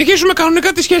θέλω να συνεχίσουμε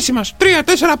κανονικά τη σχέση μας. 3,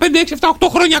 4, 5, 6, 7, 8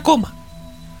 χρόνια ακόμα.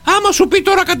 Άμα σου πει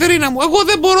τώρα, Κατερίνα μου, εγώ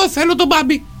δεν μπορώ, θέλω τον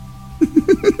Μπάμπη.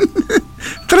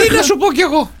 Τι να σου πω κι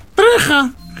εγώ? Τρέχα.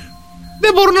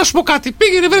 Δεν μπορώ να σου πω κάτι.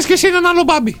 Πήγαινε, βρες και εσύ έναν άλλο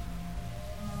Μπάμπη.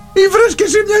 Ή βρες και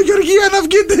εσύ μια Γεωργία να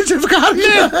βγείτε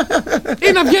ζευγάρια. Ή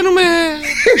να βγαίνουμε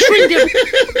σουίγκερ.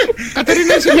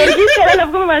 Κατερίνα, εσύ Γεωργίτσα, να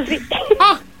βγούμε μαζί.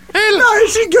 Έλα.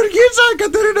 Εσύ Γεωργίτσα,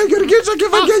 Κατερίνα Γεωργίτσα και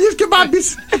Βαγγέλης και Μπάμπης.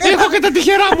 Έχω και τα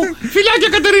τυχερά μου. Φιλάκια,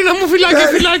 Κατερίνα μου, φιλάκια.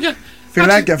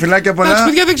 Φιλάκια πολλά. Εντάξει,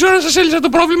 παιδιά, δεν ξέρω αν σας έλυσα το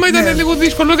πρόβλημα. Ήταν λίγο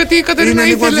δύσκολο γιατί η Κατερίνα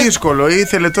ήθελε. Είναι λίγο δύσκολο.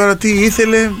 Ήθελε τώρα τι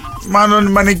ήθελε,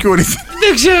 μάλλον μανικιούρι.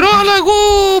 Δεν ξέρω, αλλά εγώ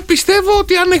πιστεύω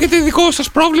ότι αν έχετε δικό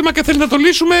σας πρόβλημα και θέλετε να το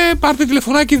λύσουμε, πάρτε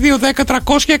τηλεφωνάκι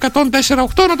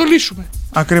 210-300-1048 να το λύσουμε.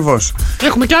 Ακριβώς.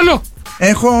 Έχουμε κι άλλο?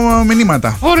 Έχω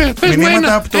μηνύματα. Ωραία, πες μου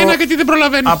ένα γιατί δεν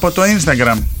προλαβαίνω. Από το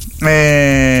Instagram.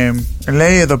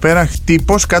 Λέει εδώ πέρα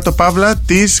χτύπος κάτω παύλα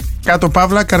της κάτω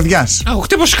παύλα καρδιάς. Ο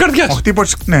χτύπος της καρδιάς. Ο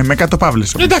χτύπος, ναι, με κάτω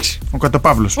παύλες. Εντάξει. Ο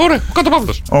κατωπαύλος. Ωραία, ο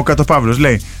κατωπαύλος. Ο κατωπαύλος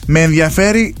λέει: με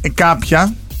ενδιαφέρει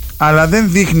κάποια, αλλά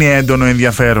δεν δείχνει έντονο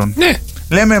ενδιαφέρον. Ναι.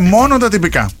 Λέμε μόνο τα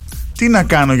τυπικά. Τι να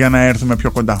κάνω για να έρθουμε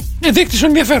πιο κοντά? Δείχνεις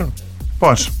ενδιαφέρον.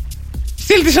 Πώς?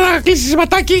 Στείλ της ένα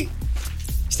κλείσιματάκι.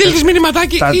 Στείλ της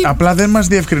μηνυματάκι. Απλά δεν μας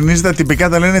διευκρινίζει τα τυπικά,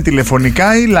 τα λένε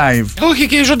τηλεφωνικά ή live. Όχι,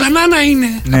 και ζωντανά να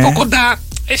είναι. Ναι. Από κοντά.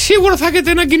 Σίγουρα θα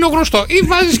έχετε ένα κοινό γνωστό. Ή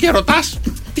βάζεις και ρωτάς.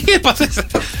 Τι έπαθες?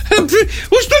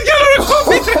 Ούς το διάλο ρε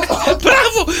κόβετε.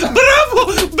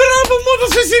 Μπράβο, μόνο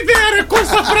σε εσύ ιδέα ρε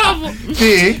Κώστα, μπράβο.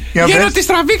 Τι? Για να τις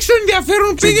τραβήξει το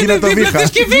ενδιαφέρον, πήγαινε δίπλα της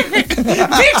και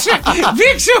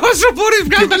δείξε όσο μπορείς,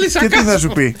 βγάλει τα λυσακά. Και τι θα σου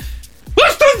πει?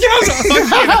 Ούς το διάλο.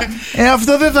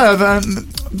 Αυτό δεν θα...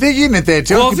 Δεν γίνεται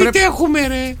έτσι. COVID έχουμε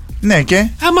ρε. Ναι, και.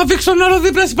 Άμα βήξει τον άλλο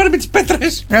δίπλα, σε πάρει με τις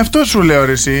πέτρες. Αυτό σου λέω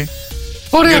ρε εσύ.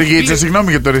 Ωραία. Γιωργίτσα, συγγνώμη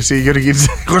για το ρε εσύ, Γιωργίτσα.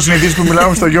 Έχω συνηθίσει που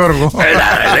μιλάω στον Γιώργο.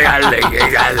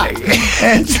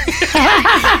 Έτσι.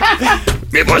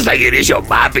 Μήπως θα γυρίσει ο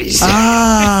Μπάμπης.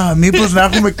 Μήπως να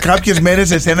έχουμε κάποιες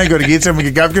μέρες εσένα Γιωργίτσα μου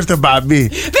και κάποιες τον Μπάμπη.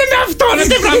 Δεν είναι αυτό, ρε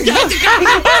τεμπραμπιάτικα.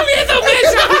 Όλοι εδώ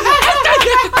μέσα.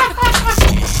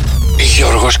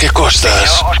 Γιώργος και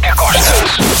Κώστας.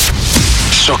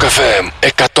 Σοκ FM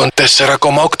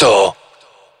 104,8.